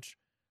AAA, which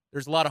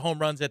there's a lot of home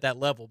runs at that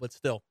level, but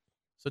still.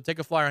 So take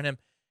a flyer on him.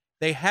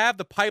 They have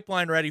the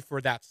pipeline ready for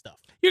that stuff.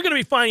 You're going to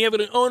be fine. You have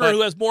an owner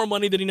who has more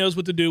money than he knows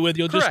what to do with.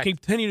 You'll just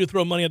continue to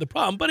throw money at the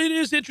problem. But it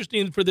is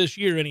interesting for this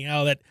year,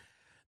 anyhow,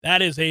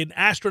 that is an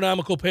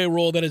astronomical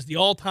payroll that is the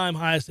all-time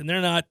highest, and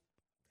they're not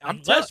 –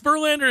 unless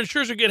Verlander and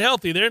Scherzer get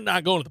healthy, they're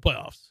not going to the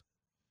playoffs.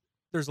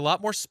 There's a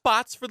lot more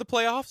spots for the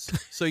playoffs,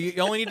 so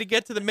you only need to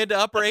get to the mid to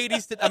upper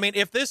 80s.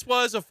 If this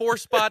was a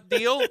 4-spot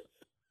deal,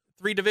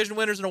 3 division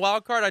winners and a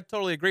wild card, I'd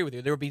totally agree with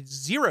you. There would be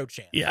zero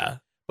chance. Yeah.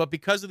 But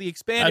because of the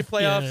expanded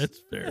playoffs. Yeah, it's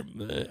fair.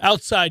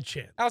 Outside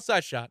chance.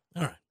 Outside shot.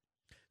 All right.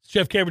 It's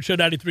Jeff Cameron Show,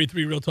 93.3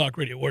 Real Talk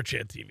Radio, War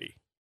Chant TV.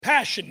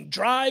 Passion,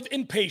 drive,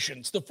 and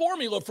patience. The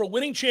formula for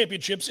winning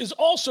championships is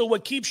also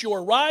what keeps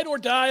your ride or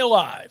die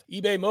alive.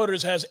 eBay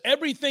Motors has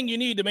everything you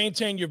need to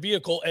maintain your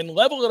vehicle and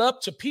level it up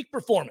to peak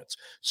performance.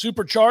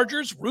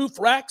 Superchargers, roof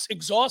racks,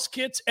 exhaust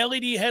kits,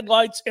 LED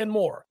headlights, and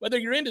more. Whether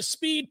you're into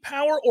speed,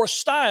 power, or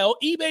style,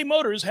 eBay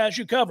Motors has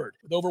you covered.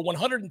 With over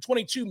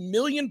 122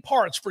 million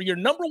parts for your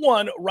number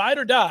one ride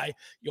or die,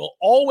 you'll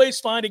always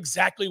find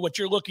exactly what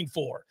you're looking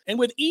for. And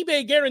with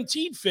eBay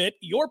Guaranteed Fit,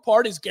 your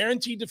part is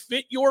guaranteed to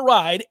fit your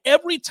ride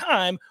every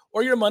time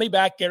or your money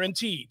back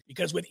guaranteed.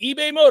 Because with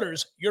eBay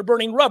Motors, you're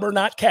burning rubber,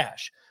 not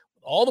cash.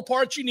 With all the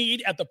parts you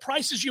need at the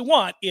prices you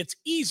want, it's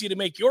easy to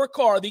make your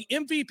car the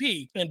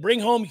MVP and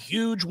bring home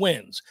huge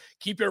wins.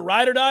 Keep your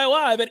ride or die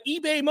alive at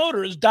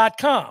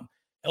ebaymotors.com.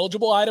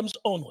 Eligible items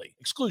only.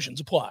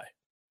 Exclusions apply.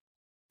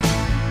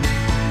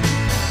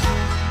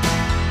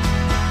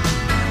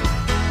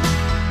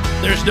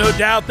 There's no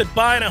doubt that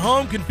buying a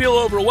home can feel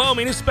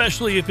overwhelming,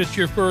 especially if it's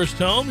your first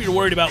home. You're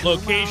worried about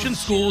location,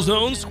 school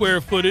zones, square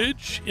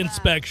footage,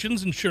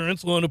 inspections,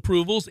 insurance, loan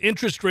approvals,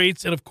 interest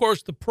rates, and, of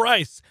course, the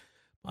price.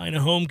 Buying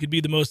a home could be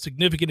the most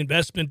significant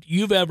investment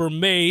you've ever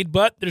made,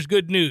 but there's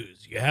good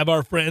news. You have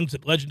our friends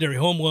at Legendary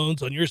Home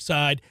Loans on your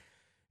side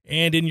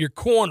and in your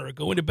corner,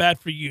 going to bat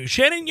for you.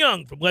 Shannon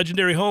Young from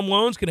Legendary Home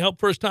Loans can help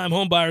first-time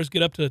home buyers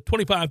get up to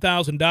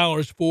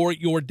 $25,000 for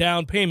your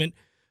down payment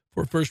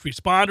for first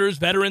responders,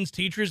 veterans,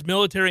 teachers,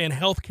 military, and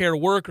healthcare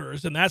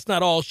workers. And that's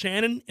not all.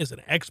 Shannon is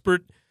an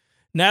expert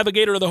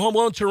navigator of the home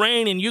loan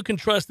terrain, and you can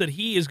trust that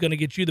he is going to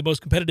get you the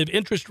most competitive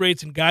interest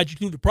rates and guide you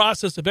through the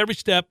process of every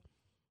step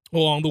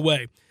along the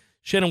way.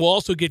 Shannon will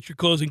also get your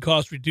closing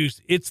costs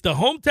reduced. It's the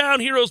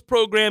Hometown Heroes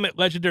program at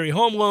Legendary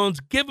Home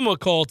Loans. Give them a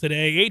call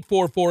today,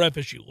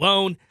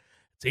 844-FSU-LOAN.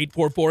 It's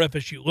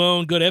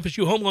 844-FSU-LOAN. Go to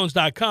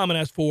FSUHomeLoans.com and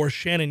ask for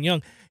Shannon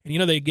Young. And, you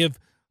know, they give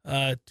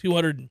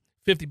 $250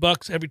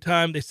 every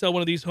time they sell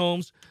one of these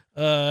homes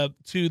to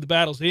the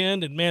battle's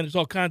end. And, man, there's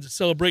all kinds of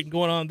celebrating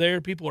going on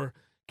there. People are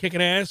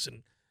kicking ass.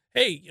 And,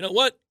 hey, you know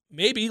what?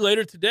 Maybe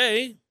later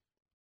today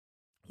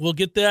we'll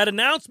get that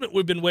announcement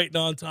we've been waiting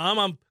on, Tom.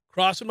 I'm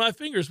crossing my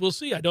fingers. We'll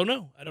see. I don't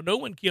know. I don't know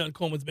when Keon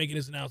Coleman's making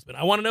his announcement.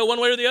 I want to know one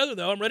way or the other,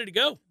 though. I'm ready to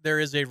go. There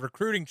is a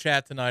recruiting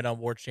chat tonight on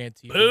War Chant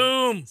TV.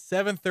 Boom.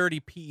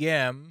 7:30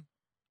 p.m.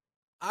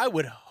 I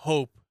would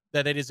hope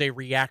that it is a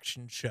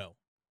reaction show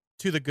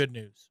to the good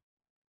news.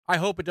 I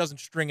hope it doesn't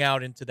string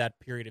out into that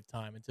period of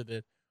time, into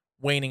the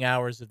waning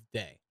hours of the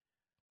day.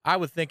 I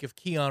would think if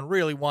Keon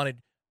really wanted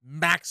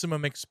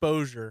maximum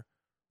exposure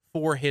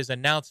for his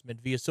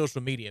announcement via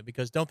social media,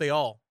 because don't they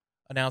all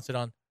announce it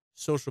on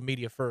social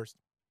media first,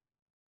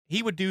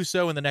 he would do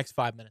so in the next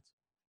 5 minutes.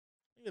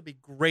 It would be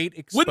great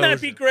exposure.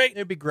 Wouldn't that be great? It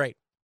would be great.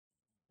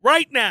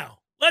 Right now.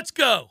 Let's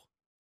go.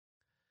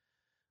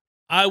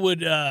 I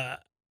would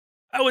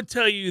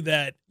tell you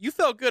that you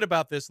felt good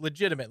about this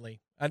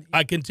legitimately.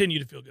 I continue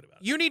to feel good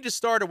about it. You need to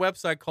start a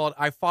website called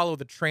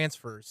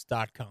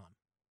IFollowTheTransfers.com,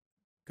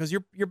 because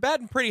you're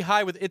batting pretty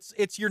high with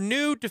it's your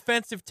new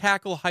defensive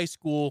tackle high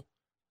school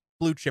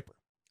blue chipper.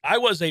 I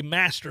was a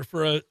master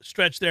for a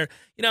stretch there.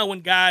 You know,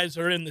 when guys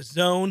are in the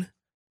zone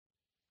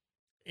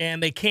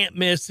and they can't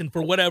miss, and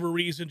for whatever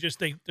reason, just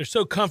they're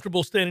so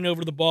comfortable standing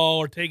over the ball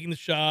or taking the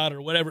shot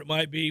or whatever it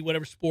might be,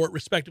 whatever sport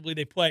respectively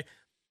they play.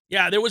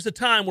 Yeah, there was a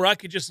time where I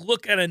could just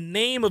look at a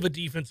name of a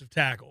defensive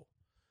tackle,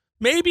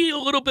 maybe a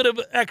little bit of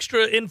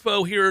extra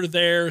info here or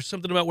there,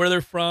 something about where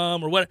they're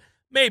from or what,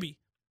 maybe,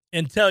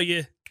 and tell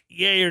you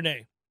yay or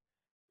nay.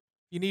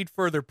 You need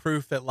further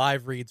proof that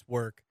live reads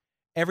work.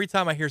 Every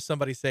time I hear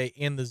somebody say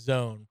 "in the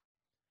zone,"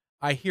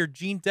 I hear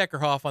Gene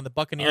Deckerhoff on the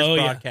Buccaneers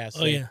broadcast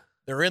say,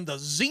 "They're in the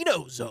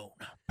Zeno zone,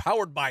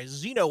 powered by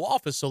Zeno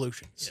Office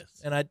Solutions."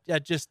 Yes. And I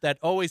just that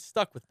always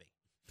stuck with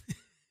me.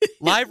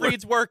 Live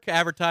reads work,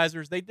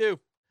 advertisers, they do.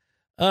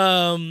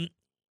 Yeah,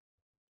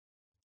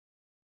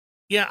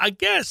 I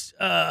guess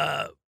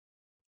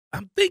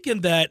I'm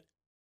thinking that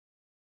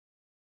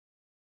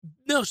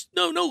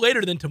no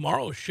later than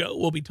tomorrow's show,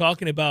 we'll be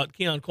talking about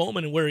Keon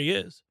Coleman and where he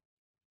is.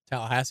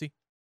 Tallahassee.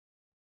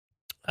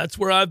 That's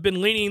where I've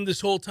been leaning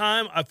this whole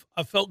time.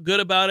 I felt good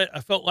about it.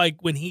 I felt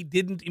like when he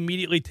didn't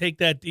immediately take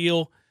that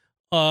deal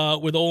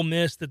with Ole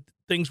Miss, that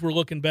things were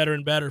looking better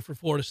and better for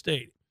Florida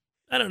State.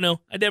 I don't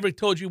know. I never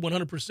told you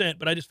 100%,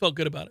 but I just felt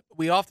good about it.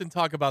 We often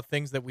talk about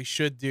things that we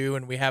should do,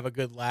 and we have a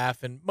good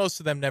laugh, and most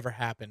of them never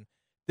happen.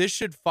 This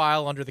should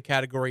file under the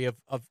category of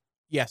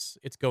yes,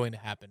 it's going to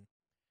happen.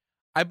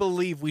 I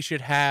believe we should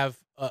have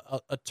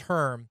a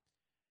term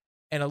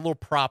and a little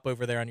prop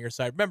over there on your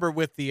side. Remember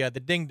with the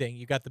ding ding,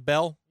 you got the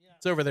bell? Yeah.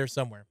 It's over there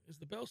somewhere. Is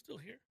the bell still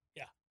here?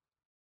 Yeah.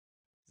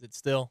 Is it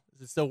still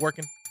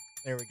working?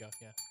 There we go.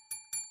 Yeah.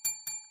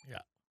 Yeah.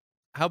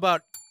 How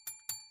about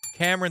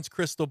Cameron's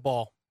crystal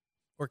ball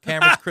or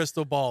Cameron's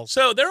crystal balls?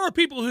 So there are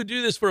people who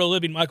do this for a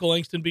living, Michael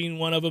Langston being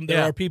one of them.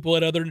 There are people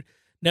at other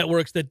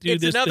networks that do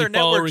this. Another they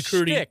follow network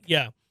recruiting. Shtick.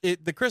 Yeah.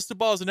 The crystal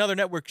ball is another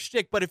network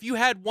shtick, but if you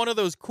had one of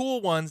those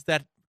cool ones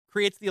that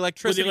creates the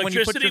electricity, when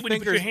you put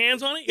your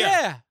hands on it?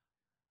 Yeah.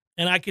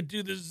 And I could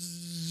do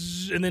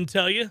this and then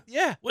tell you?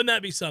 Yeah. Wouldn't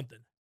that be something?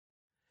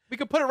 We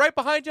could put it right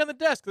behind you on the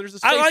desk. There's a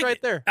space right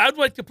there. I'd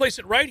like to place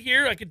it right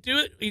here. I could do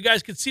it. You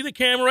guys could see the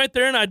camera right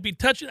there, and I'd be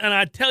touching, and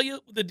I'd tell you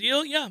the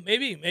deal. Yeah,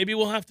 maybe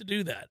we'll have to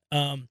do that.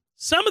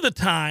 Some of the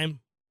time,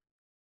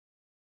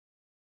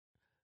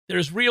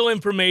 there's real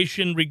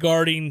information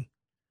regarding,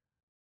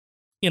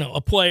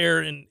 a player,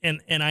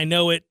 and I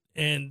know it,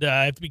 and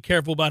I have to be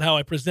careful about how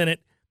I present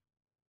it.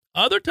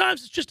 Other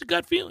times, it's just a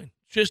gut feeling,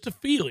 just a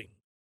feeling.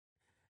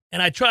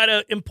 And I try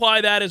to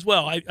imply that as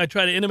well. I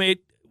try to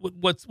intimate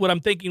what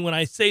I'm thinking when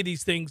I say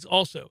these things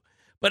also.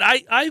 But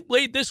I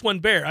laid this one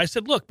bare. I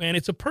said, look, man,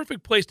 it's a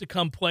perfect place to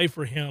come play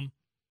for him.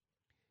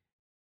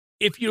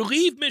 If you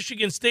leave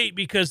Michigan State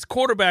because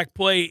quarterback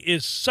play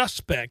is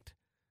suspect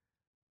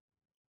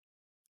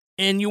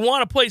and you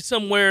want to play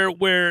somewhere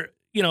where,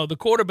 the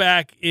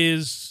quarterback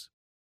is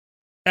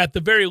at the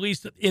very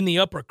least in the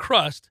upper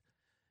crust,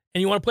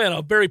 and you want to play on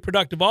a very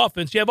productive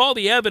offense, you have all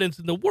the evidence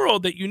in the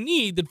world that you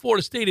need that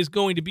Florida State is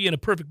going to be in a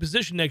perfect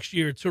position next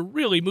year to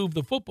really move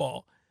the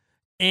football.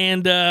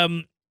 And, I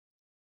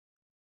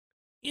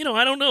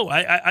don't know.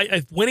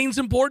 If winning's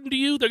important to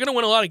you, they're going to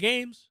win a lot of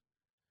games.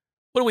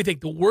 What do we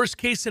think? The worst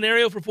case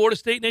scenario for Florida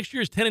State next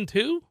year is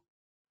 10-2?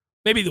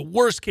 Maybe the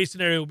worst case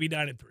scenario will be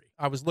 9-3.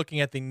 I was looking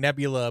at the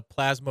Nebula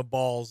plasma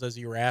balls as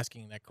you were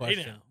asking that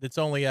question. It's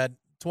only at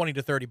 $20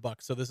 to $30,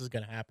 so this is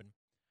going to happen.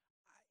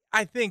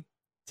 I think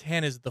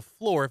 10 is the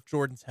floor if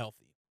Jordan's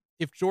healthy.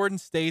 If Jordan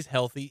stays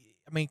healthy,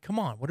 come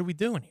on, what are we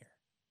doing here?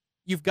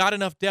 You've got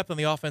enough depth on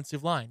the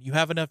offensive line. You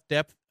have enough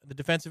depth in the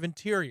defensive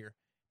interior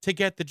to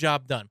get the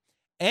job done.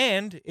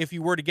 And if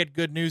you were to get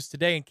good news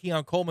today and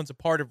Keon Coleman's a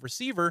part of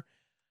receiver,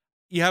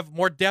 you have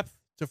more depth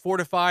to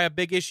fortify a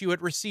big issue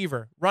at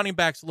receiver. Running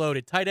backs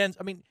loaded, tight ends.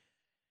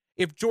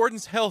 If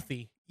Jordan's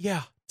healthy,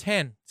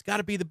 10. It's got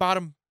to be the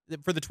bottom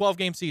for the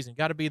 12-game season.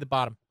 Got to be the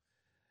bottom.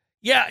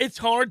 Yeah, it's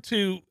hard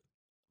to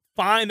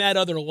find that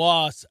other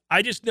loss.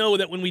 I just know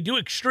that when we do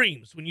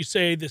extremes, when you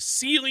say the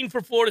ceiling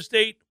for Florida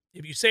State,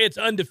 if you say it's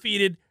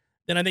undefeated,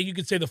 then I think you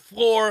could say the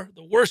floor,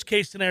 the worst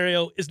case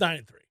scenario is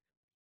 9-3.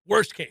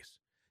 Worst case.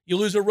 You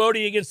lose a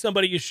roadie against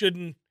somebody you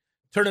shouldn't,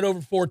 turn it over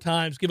 4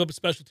 times, give up a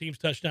special teams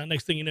touchdown.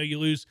 Next thing you know, you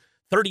lose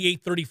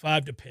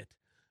 38-35 to Pitt.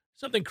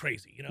 Something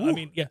crazy,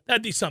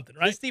 that'd be something,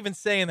 right? Just even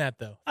saying that,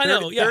 though. I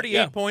know,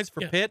 38 points for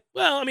Pitt.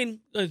 Well,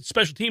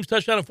 special teams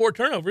touchdown and 4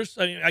 turnovers.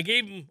 I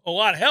gave him a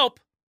lot of help.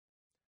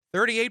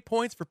 38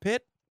 points for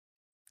Pitt?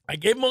 I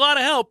gave him a lot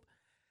of help.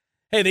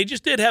 Hey, they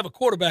just did have a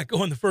quarterback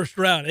go in the first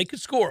round. They could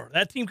score.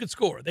 That team could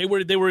score.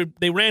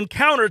 They ran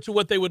counter to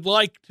what they would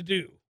like to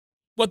do.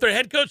 What their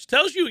head coach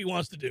tells you he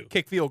wants to do.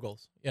 Kick field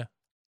goals. Yeah.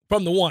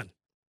 From the one.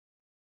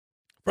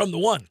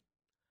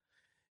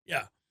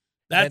 Yeah.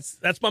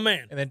 That's my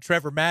man. And then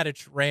Trevor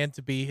Maddich ran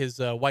to be his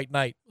white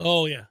knight.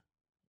 Oh, yeah.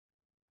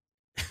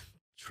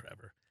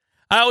 Trevor.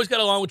 I always got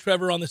along with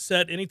Trevor on the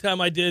set. Anytime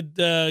I did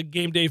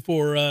game day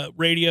for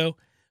radio,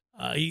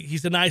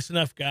 he's a nice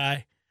enough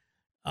guy.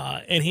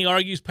 And he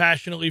argues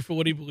passionately for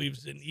what he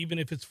believes in, even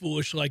if it's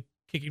foolish like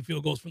kicking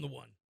field goals from the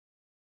 1.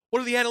 What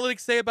do the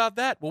analytics say about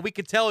that? Well, we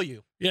could tell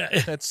you.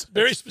 Yeah, that's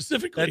very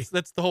specifically.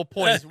 That's the whole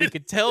point. Is we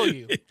could tell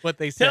you what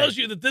they say. Tells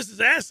you that this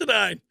is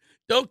asinine.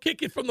 Don't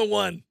kick it from the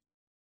 1.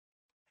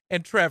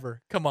 And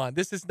Trevor, come on.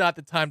 This is not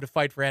the time to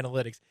fight for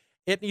analytics.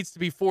 It needs to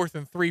be 4th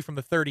and 3 from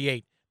the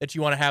 38 that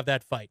you want to have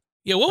that fight.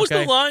 Yeah, what was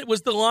the line?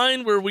 Was the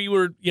line where we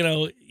were,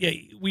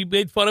 we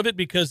made fun of it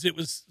because it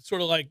was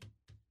sort of like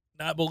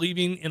not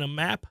believing in a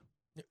map?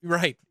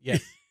 Right,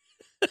 yes.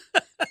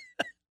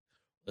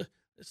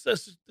 This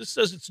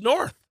says it's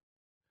north.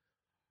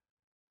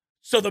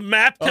 So the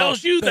map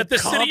tells you that the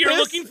city you're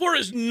looking for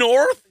is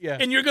north,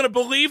 and you're going to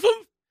believe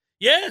them?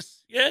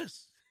 Yes.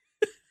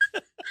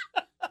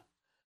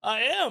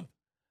 I am.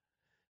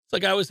 It's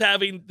like I was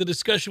having the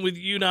discussion with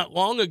you not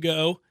long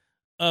ago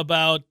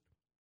about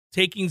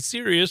taking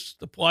serious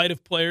the plight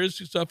of players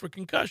who suffer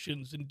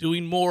concussions and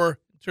doing more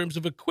in terms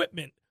of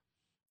equipment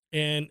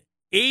and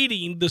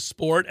aiding the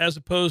sport as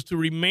opposed to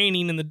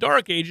remaining in the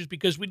dark ages,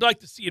 because we'd like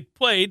to see it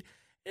played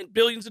and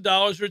billions of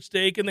dollars are at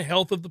stake and the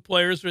health of the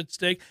players are at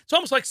stake. It's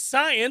almost like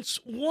science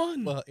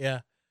won. Well, yeah.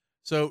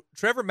 So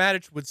Trevor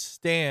Maddich would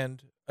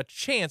stand a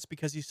chance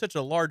because he's such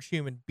a large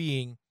human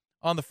being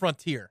on the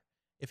frontier.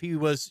 If he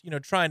was,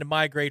 trying to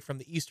migrate from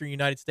the eastern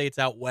United States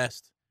out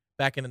west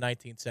back in the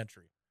 19th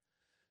century.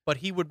 But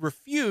he would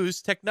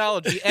refuse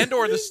technology and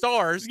or the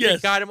stars to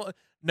guide him.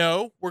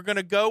 No, we're going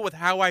to go with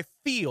how I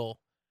feel.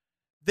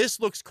 This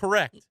looks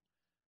correct.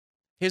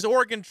 His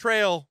Oregon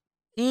Trail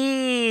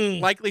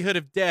likelihood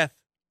of death.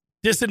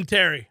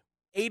 Dysentery.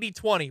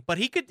 80-20. But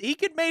he could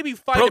maybe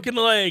fight broken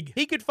leg.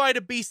 He could fight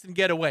a beast and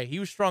get away. He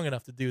was strong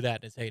enough to do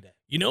that in his heyday.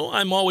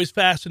 I'm always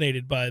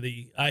fascinated by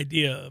the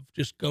idea of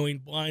just going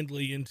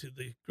blindly into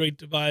the Great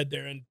Divide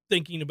there and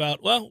thinking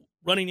about,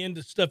 running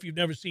into stuff you've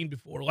never seen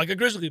before, like a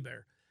grizzly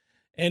bear.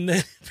 And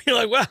then be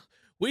like,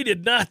 we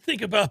did not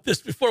think about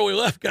this before we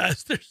left,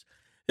 guys. This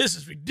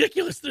is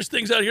ridiculous. There's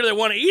things out here that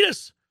want to eat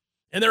us.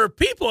 And there are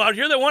people out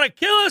here that want to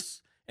kill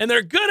us. And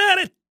they're good at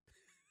it.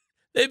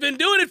 They've been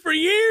doing it for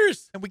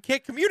years. And we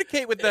can't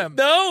communicate with them.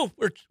 No,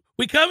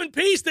 we come in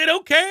peace. They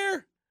don't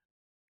care.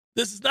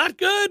 This is not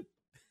good.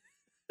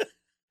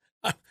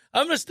 I'm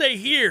going to stay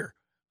here.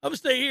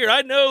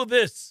 I know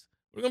this.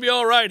 We're going to be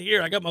all right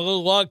here. I got my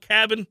little log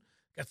cabin.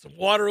 Got some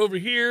water over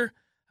here.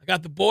 I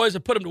got the boys. I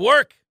put them to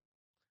work.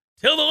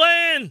 Till the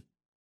land.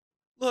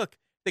 Look,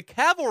 the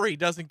cavalry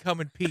doesn't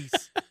come in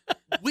peace.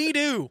 We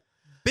do.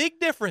 Big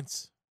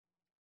difference.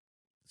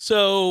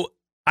 So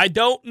I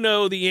don't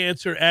know the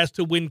answer as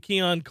to when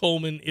Keon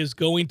Coleman is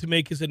going to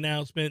make his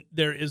announcement.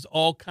 There is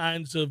all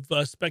kinds of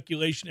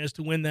speculation as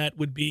to when that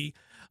would be.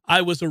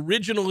 I was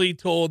originally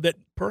told that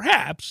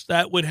perhaps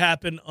that would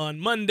happen on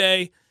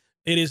Monday.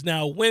 It is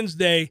now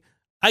Wednesday.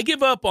 I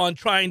give up on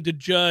trying to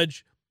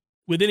judge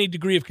with any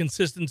degree of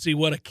consistency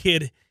what a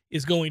kid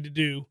is going to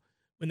do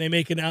when they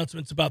make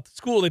announcements about the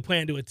school they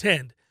plan to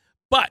attend.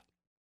 But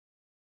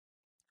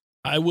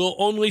I will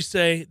only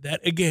say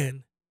that,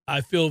 again, I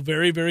feel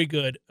very, very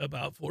good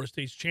about Florida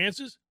State's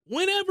chances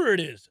whenever it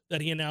is that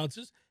he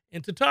announces.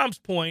 And to Tom's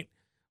point,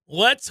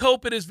 let's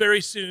hope it is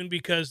very soon,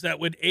 because that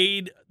would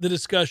aid the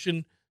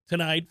discussion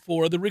tonight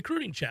for the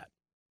recruiting chat.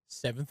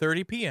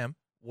 7:30 p.m.,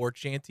 War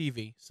Chant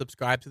TV.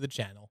 Subscribe to the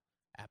channel.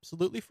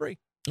 Absolutely free.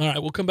 All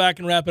right, we'll come back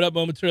and wrap it up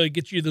momentarily,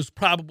 get you those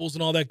probables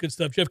and all that good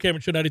stuff. Jeff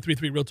Cameron Show,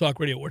 93.3 Real Talk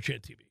Radio, War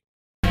Chant TV.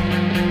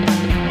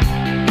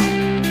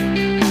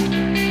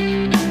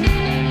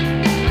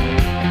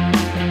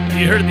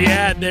 You heard the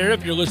ad there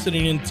if you're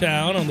listening in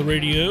town on the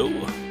radio.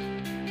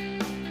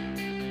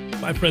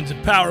 My friends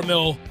at Power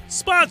Mill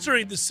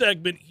sponsoring the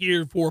segment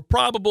here for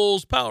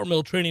Probables. Power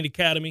Mill Training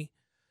Academy,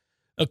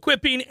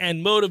 equipping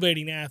and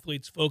motivating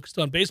athletes focused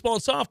on baseball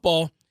and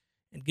softball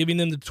and giving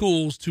them the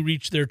tools to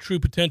reach their true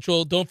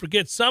potential. Don't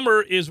forget,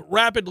 summer is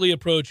rapidly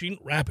approaching.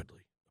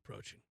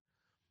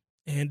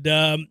 And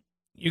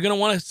you're going to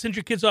want to send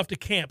your kids off to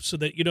camp so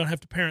that you don't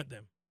have to parent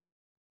them.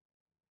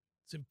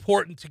 It's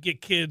important to get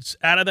kids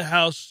out of the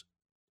house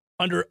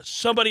under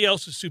somebody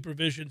else's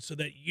supervision so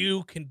that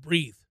you can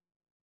breathe.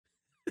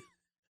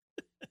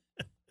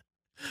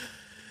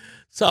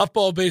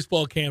 Softball,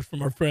 baseball camps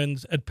from our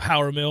friends at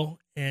Power Mill,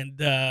 and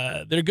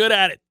they're good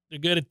at it. They're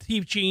good at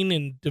teaching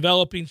and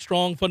developing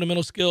strong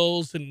fundamental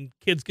skills, and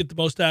kids get the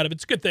most out of it.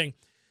 It's a good thing.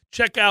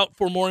 Check out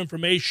for more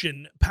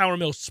information,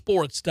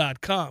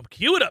 PowerMillSports.com.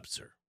 Cue it up,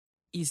 sir.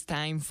 It's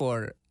time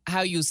for,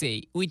 how you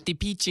say, with the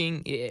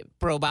pitching,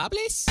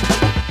 probables?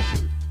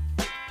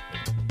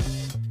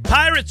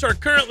 Pirates are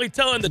currently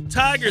telling the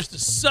Tigers to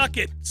suck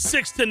it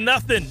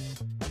 6-0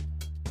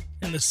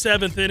 in the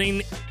 7th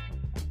inning.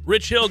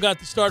 Rich Hill got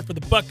the start for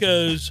the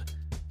Buccos.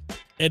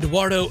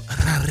 Eduardo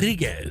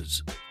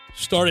Rodriguez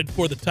started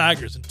for the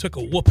Tigers and took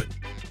a whooping.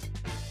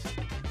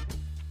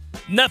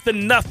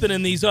 0-0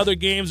 in these other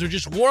games. They're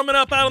just warming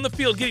up out on the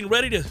field, getting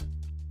ready to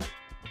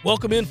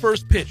welcome in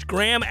first pitch.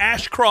 Graham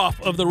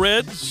Ashcroft of the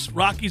Reds.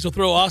 Rockies will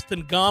throw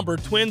Austin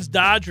Gomber. Twins,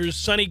 Dodgers,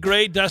 Sonny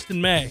Gray,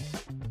 Dustin May.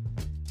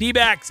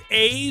 D-backs,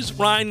 A's,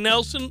 Ryan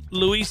Nelson,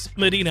 Luis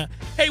Medina.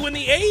 Hey, when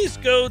the A's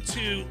go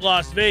to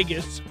Las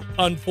Vegas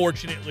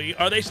unfortunately.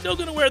 Are they still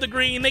going to wear the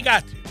green? They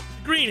got to. The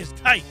green is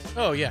tight.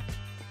 Oh, yeah.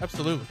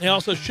 Absolutely. They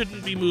also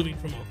shouldn't be moving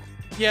from Oakland.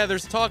 Yeah,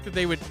 there's talk that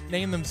they would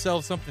name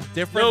themselves something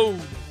different. No.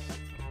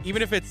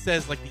 Even if it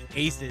says, like, the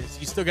Aces,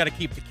 you still got to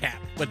keep the cap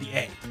with the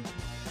A.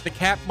 The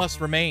cap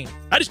must remain.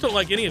 I just don't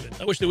like any of it.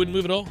 I wish they wouldn't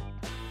move at all.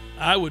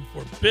 I would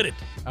forbid it.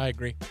 I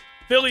agree.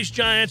 Phillies,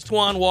 Giants,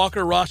 Twan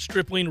Walker, Ross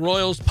Stripling,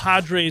 Royals,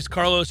 Padres,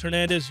 Carlos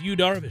Hernandez, Yu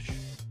Darvish.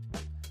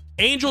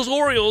 Angels,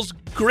 Orioles,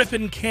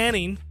 Griffin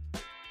Canning.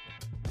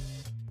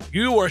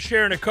 You are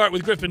sharing a cart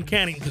with Griffin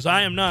Canning because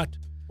I am not.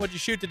 What'd you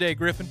shoot today,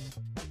 Griffin?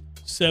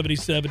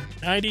 77.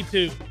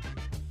 92.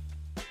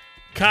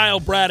 Kyle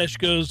Bradish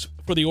goes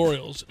for the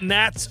Orioles.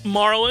 Nats,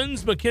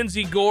 Marlins,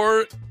 Mackenzie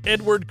Gore,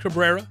 Edward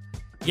Cabrera.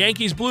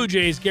 Yankees, Blue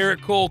Jays,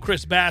 Garrett Cole,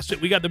 Chris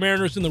Bassett. We got the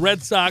Mariners and the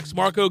Red Sox,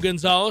 Marco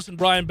Gonzalez and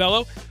Brian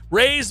Bello.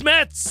 Rays,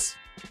 Mets,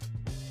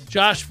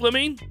 Josh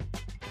Fleming,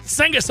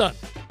 Sengason.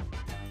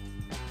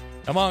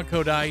 Come on,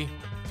 Kodai.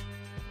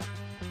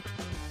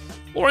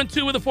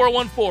 4-2 with a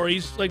 4.14.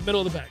 He's like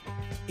middle of the pack.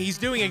 He's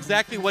doing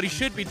exactly what he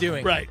should be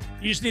doing. Right.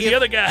 You just need If the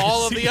other guys.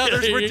 all of the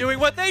others were doing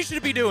what they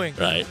should be doing.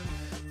 Right.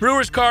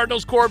 Brewers,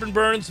 Cardinals, Corbin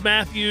Burns,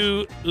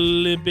 Matthew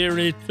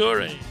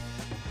Liberatore.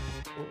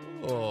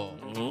 Oh.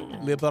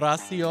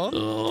 Liberacion.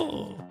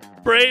 Oh.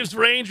 Braves,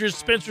 Rangers,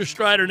 Spencer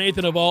Strider,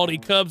 Nathan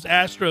Eovaldi. Cubs,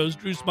 Astros,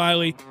 Drew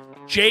Smiley,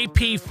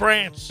 J.P.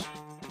 France.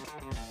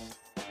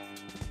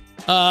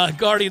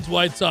 Guardians,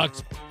 White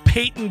Sox,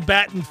 Peyton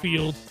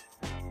Battenfield,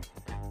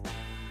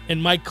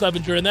 and Mike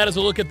Clevenger. And that is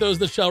a look at those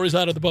that shall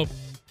reside at the bump.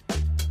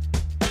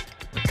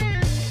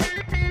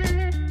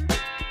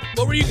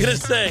 What were you going to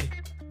say?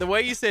 The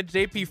way you said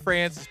JP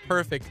France is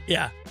perfect.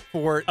 Yeah.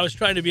 For I was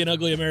trying to be an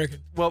ugly American.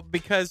 no,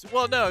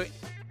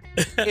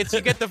 it's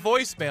you get the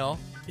voicemail.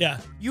 Yeah.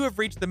 You have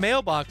reached the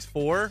mailbox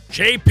for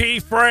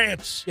J.P.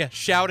 France. yeah,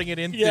 shouting it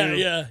into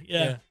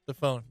Yeah. the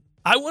phone.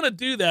 I want to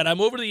do that.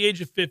 I'm over the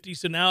age of 50,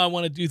 so now I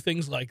want to do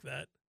things like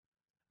that.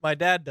 My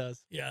dad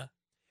does. Yeah.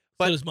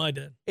 But so does my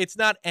dad. It's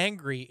not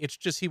angry. It's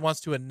just he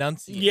wants to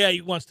enunciate. Yeah,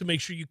 he wants to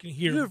make sure you can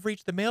hear You him. have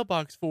reached the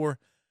mailbox for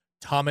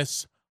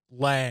Thomas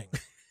Lang.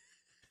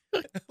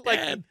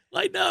 Man,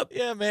 lighten up.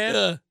 Yeah, man.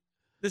 Yeah.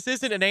 This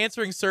isn't an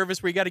answering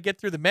service where you got to get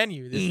through the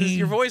menu. This is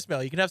your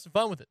voicemail. You can have some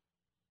fun with it.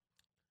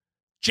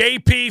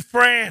 J.P.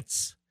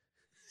 France.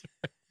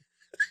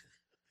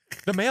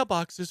 The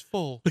mailbox is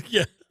full.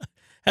 Yeah.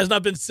 Has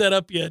not been set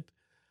up yet.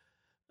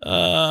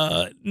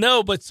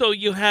 No, but so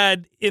you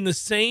had in the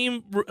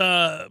same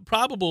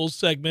probables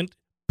segment,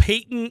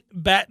 Peyton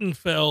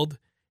Battenfeld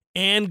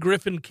and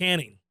Griffin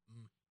Canning.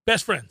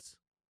 Best friends.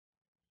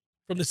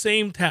 From the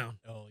same town.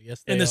 Oh,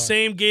 yes, they in the are.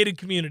 same gated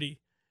community.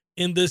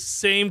 In the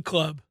same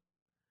club.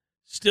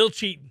 Still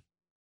cheating.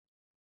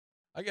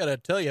 I got to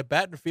tell you,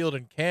 Battenfield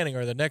and Canning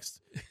are the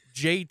next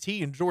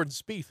JT and Jordan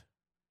Spieth.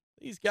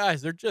 These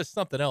guys, they're just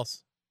something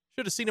else.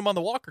 Should have seen him on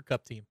the Walker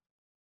Cup team.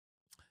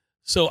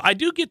 So I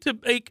do get to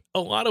make a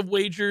lot of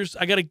wagers.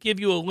 I got to give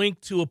you a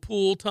link to a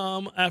pool,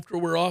 Tom, after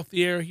we're off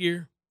the air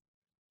here.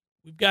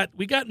 We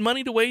got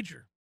money to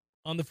wager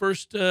on the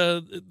first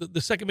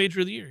the second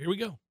major of the year. Here we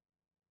go.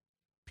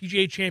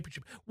 PGA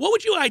Championship. What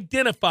would you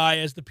identify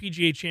as the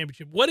PGA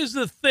Championship? What is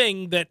the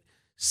thing that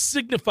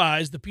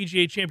signifies the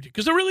PGA Championship?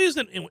 Because there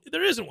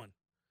isn't one.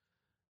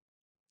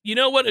 You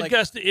know what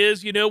Augusta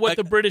is. You know what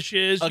the British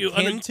is.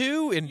 Akin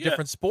to in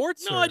different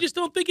sports? No, or? I just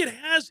don't think it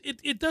has.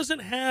 It doesn't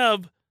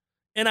have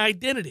an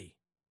identity.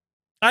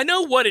 I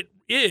know what it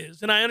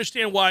is, and I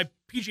understand why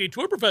PGA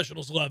Tour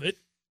professionals love it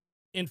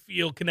and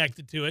feel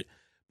connected to it.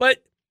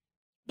 But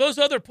those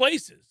other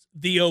places,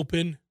 the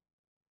Open,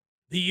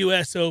 the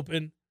U.S.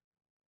 Open,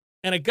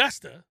 and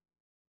Augusta,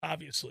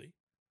 obviously,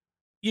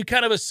 you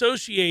kind of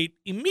associate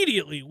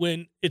immediately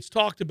when it's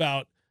talked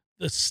about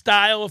the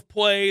style of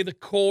play, the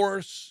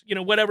course,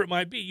 whatever it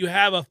might be. You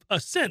have a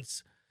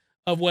sense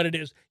of what it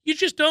is. You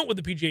just don't with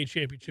the PGA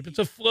Championship. It's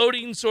a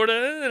floating sort of,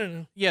 I don't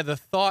know. Yeah, the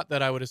thought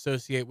that I would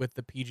associate with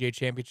the PGA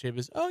Championship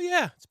is, oh,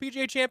 yeah, it's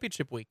PGA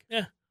Championship week.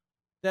 Yeah.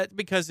 That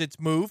because it's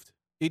moved.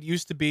 It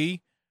used to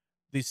be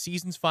the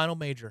season's final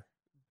major,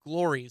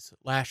 Glory's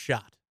last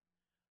shot.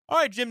 All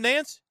right, Jim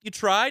Nance, you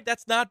tried.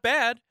 That's not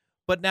bad.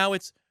 But now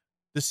it's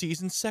the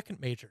season's second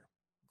major,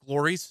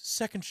 Glory's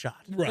second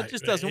shot. Right. It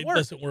just doesn't work. It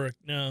doesn't work,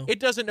 no. It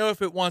doesn't know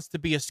if it wants to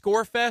be a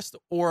score fest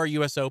or a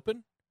U.S.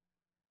 Open.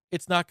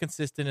 It's not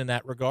consistent in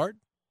that regard.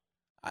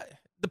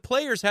 The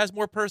Players has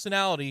more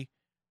personality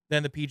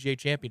than the PGA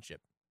Championship,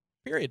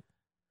 period.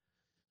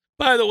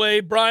 By the way,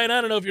 Brian, I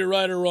don't know if you're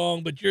right or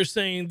wrong, but you're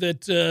saying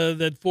that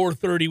that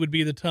 4:30 would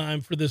be the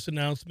time for this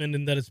announcement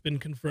and that it's been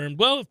confirmed.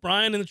 Well, if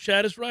Brian in the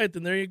chat is right,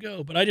 then there you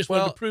go. But I just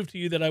wanted to prove to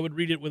you that I would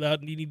read it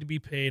without needing to be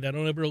paid. I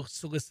don't ever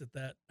solicit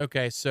that.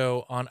 Okay,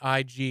 so on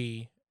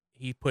IG,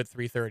 he put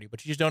 3:30,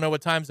 but you just don't know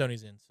what time zone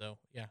he's in. So,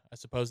 yeah, I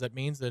suppose that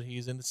means that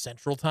he's in the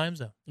central time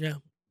zone. Yeah,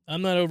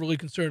 I'm not overly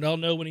concerned. I'll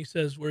know when he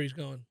says where he's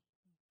going.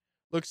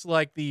 Looks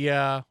like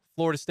the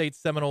Florida State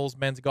Seminoles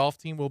men's golf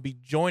team will be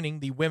joining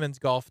the women's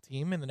golf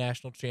team in the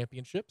national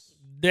championships.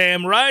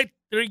 Damn right.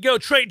 There you go.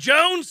 Trey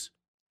Jones.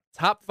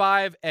 Top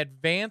 5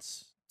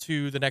 advance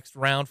to the next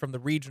round from the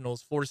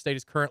regionals. Florida State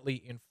is currently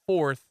in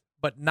 4th,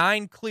 but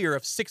 9 clear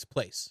of 6th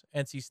place,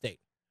 NC State.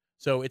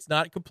 So it's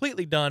not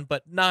completely done,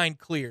 but 9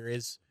 clear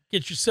is.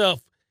 Get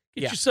yourself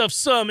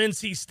some,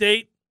 NC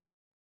State.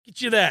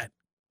 Get you that.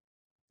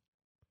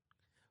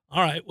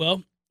 All right,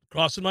 well,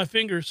 crossing my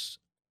fingers.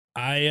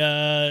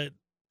 I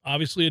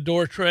obviously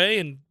adore Trey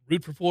and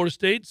root for Florida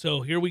State,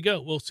 so here we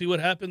go. We'll see what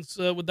happens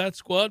with that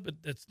squad, but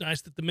it's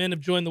nice that the men have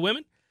joined the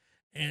women.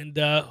 And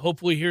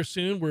hopefully here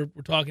soon we're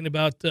talking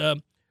about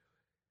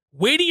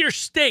weightier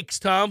stakes,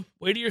 Tom.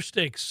 Weightier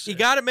stakes. You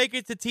got to make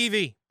it to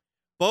TV.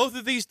 Both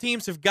of these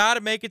teams have got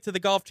to make it to the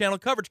Golf Channel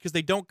coverage because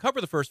they don't cover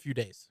the first few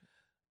days.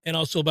 And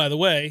also, by the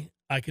way,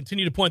 I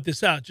continue to point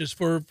this out just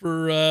for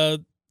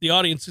the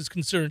audience's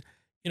concern.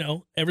 You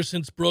know, ever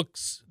since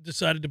Brooks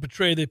decided to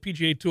betray the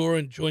PGA Tour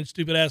and join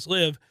Stupid Ass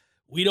Live,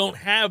 we don't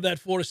have that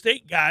Florida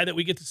State guy that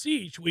we get to see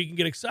each week and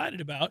get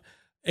excited about.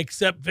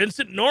 Except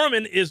Vincent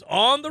Norman is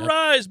on the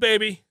rise,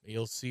 baby.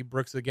 You'll see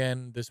Brooks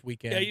again this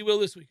weekend. Yeah, you will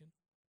this weekend.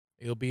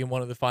 He'll be in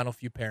one of the final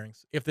few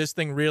pairings. If this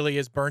thing really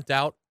is burnt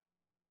out,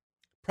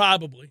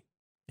 probably.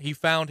 He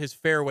found his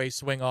fairway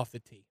swing off the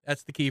tee.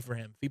 That's the key for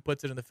him. If he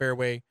puts it in the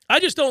fairway. I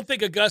just don't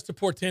think Augusta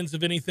portends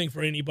of anything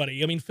for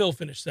anybody. I mean, Phil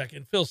finished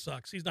second. Phil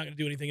sucks. He's not going to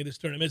do anything in this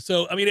tournament.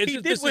 So, I mean, he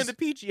did win the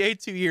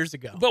PGA 2 years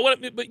ago.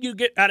 But you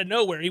get out of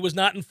nowhere. He was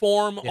not in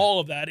form,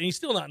 all of that, and he's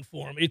still not in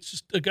form. It's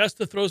just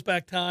Augusta throws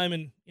back time,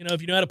 and, you know,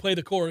 if you know how to play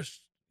the course,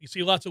 you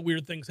see lots of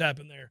weird things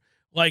happen there,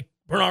 like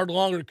Bernard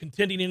Longer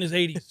contending in his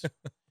 80s.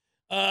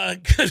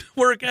 Good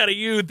work out of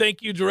you.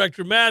 Thank you,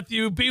 Director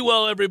Matthew. Be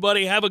well,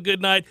 everybody. Have a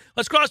good night.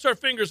 Let's cross our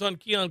fingers on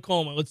Keon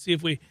Coleman. Let's see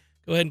if we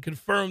go ahead and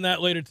confirm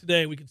that later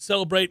today. We can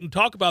celebrate and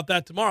talk about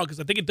that tomorrow because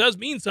I think it does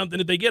mean something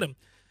if they get him.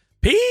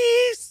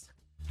 Peace.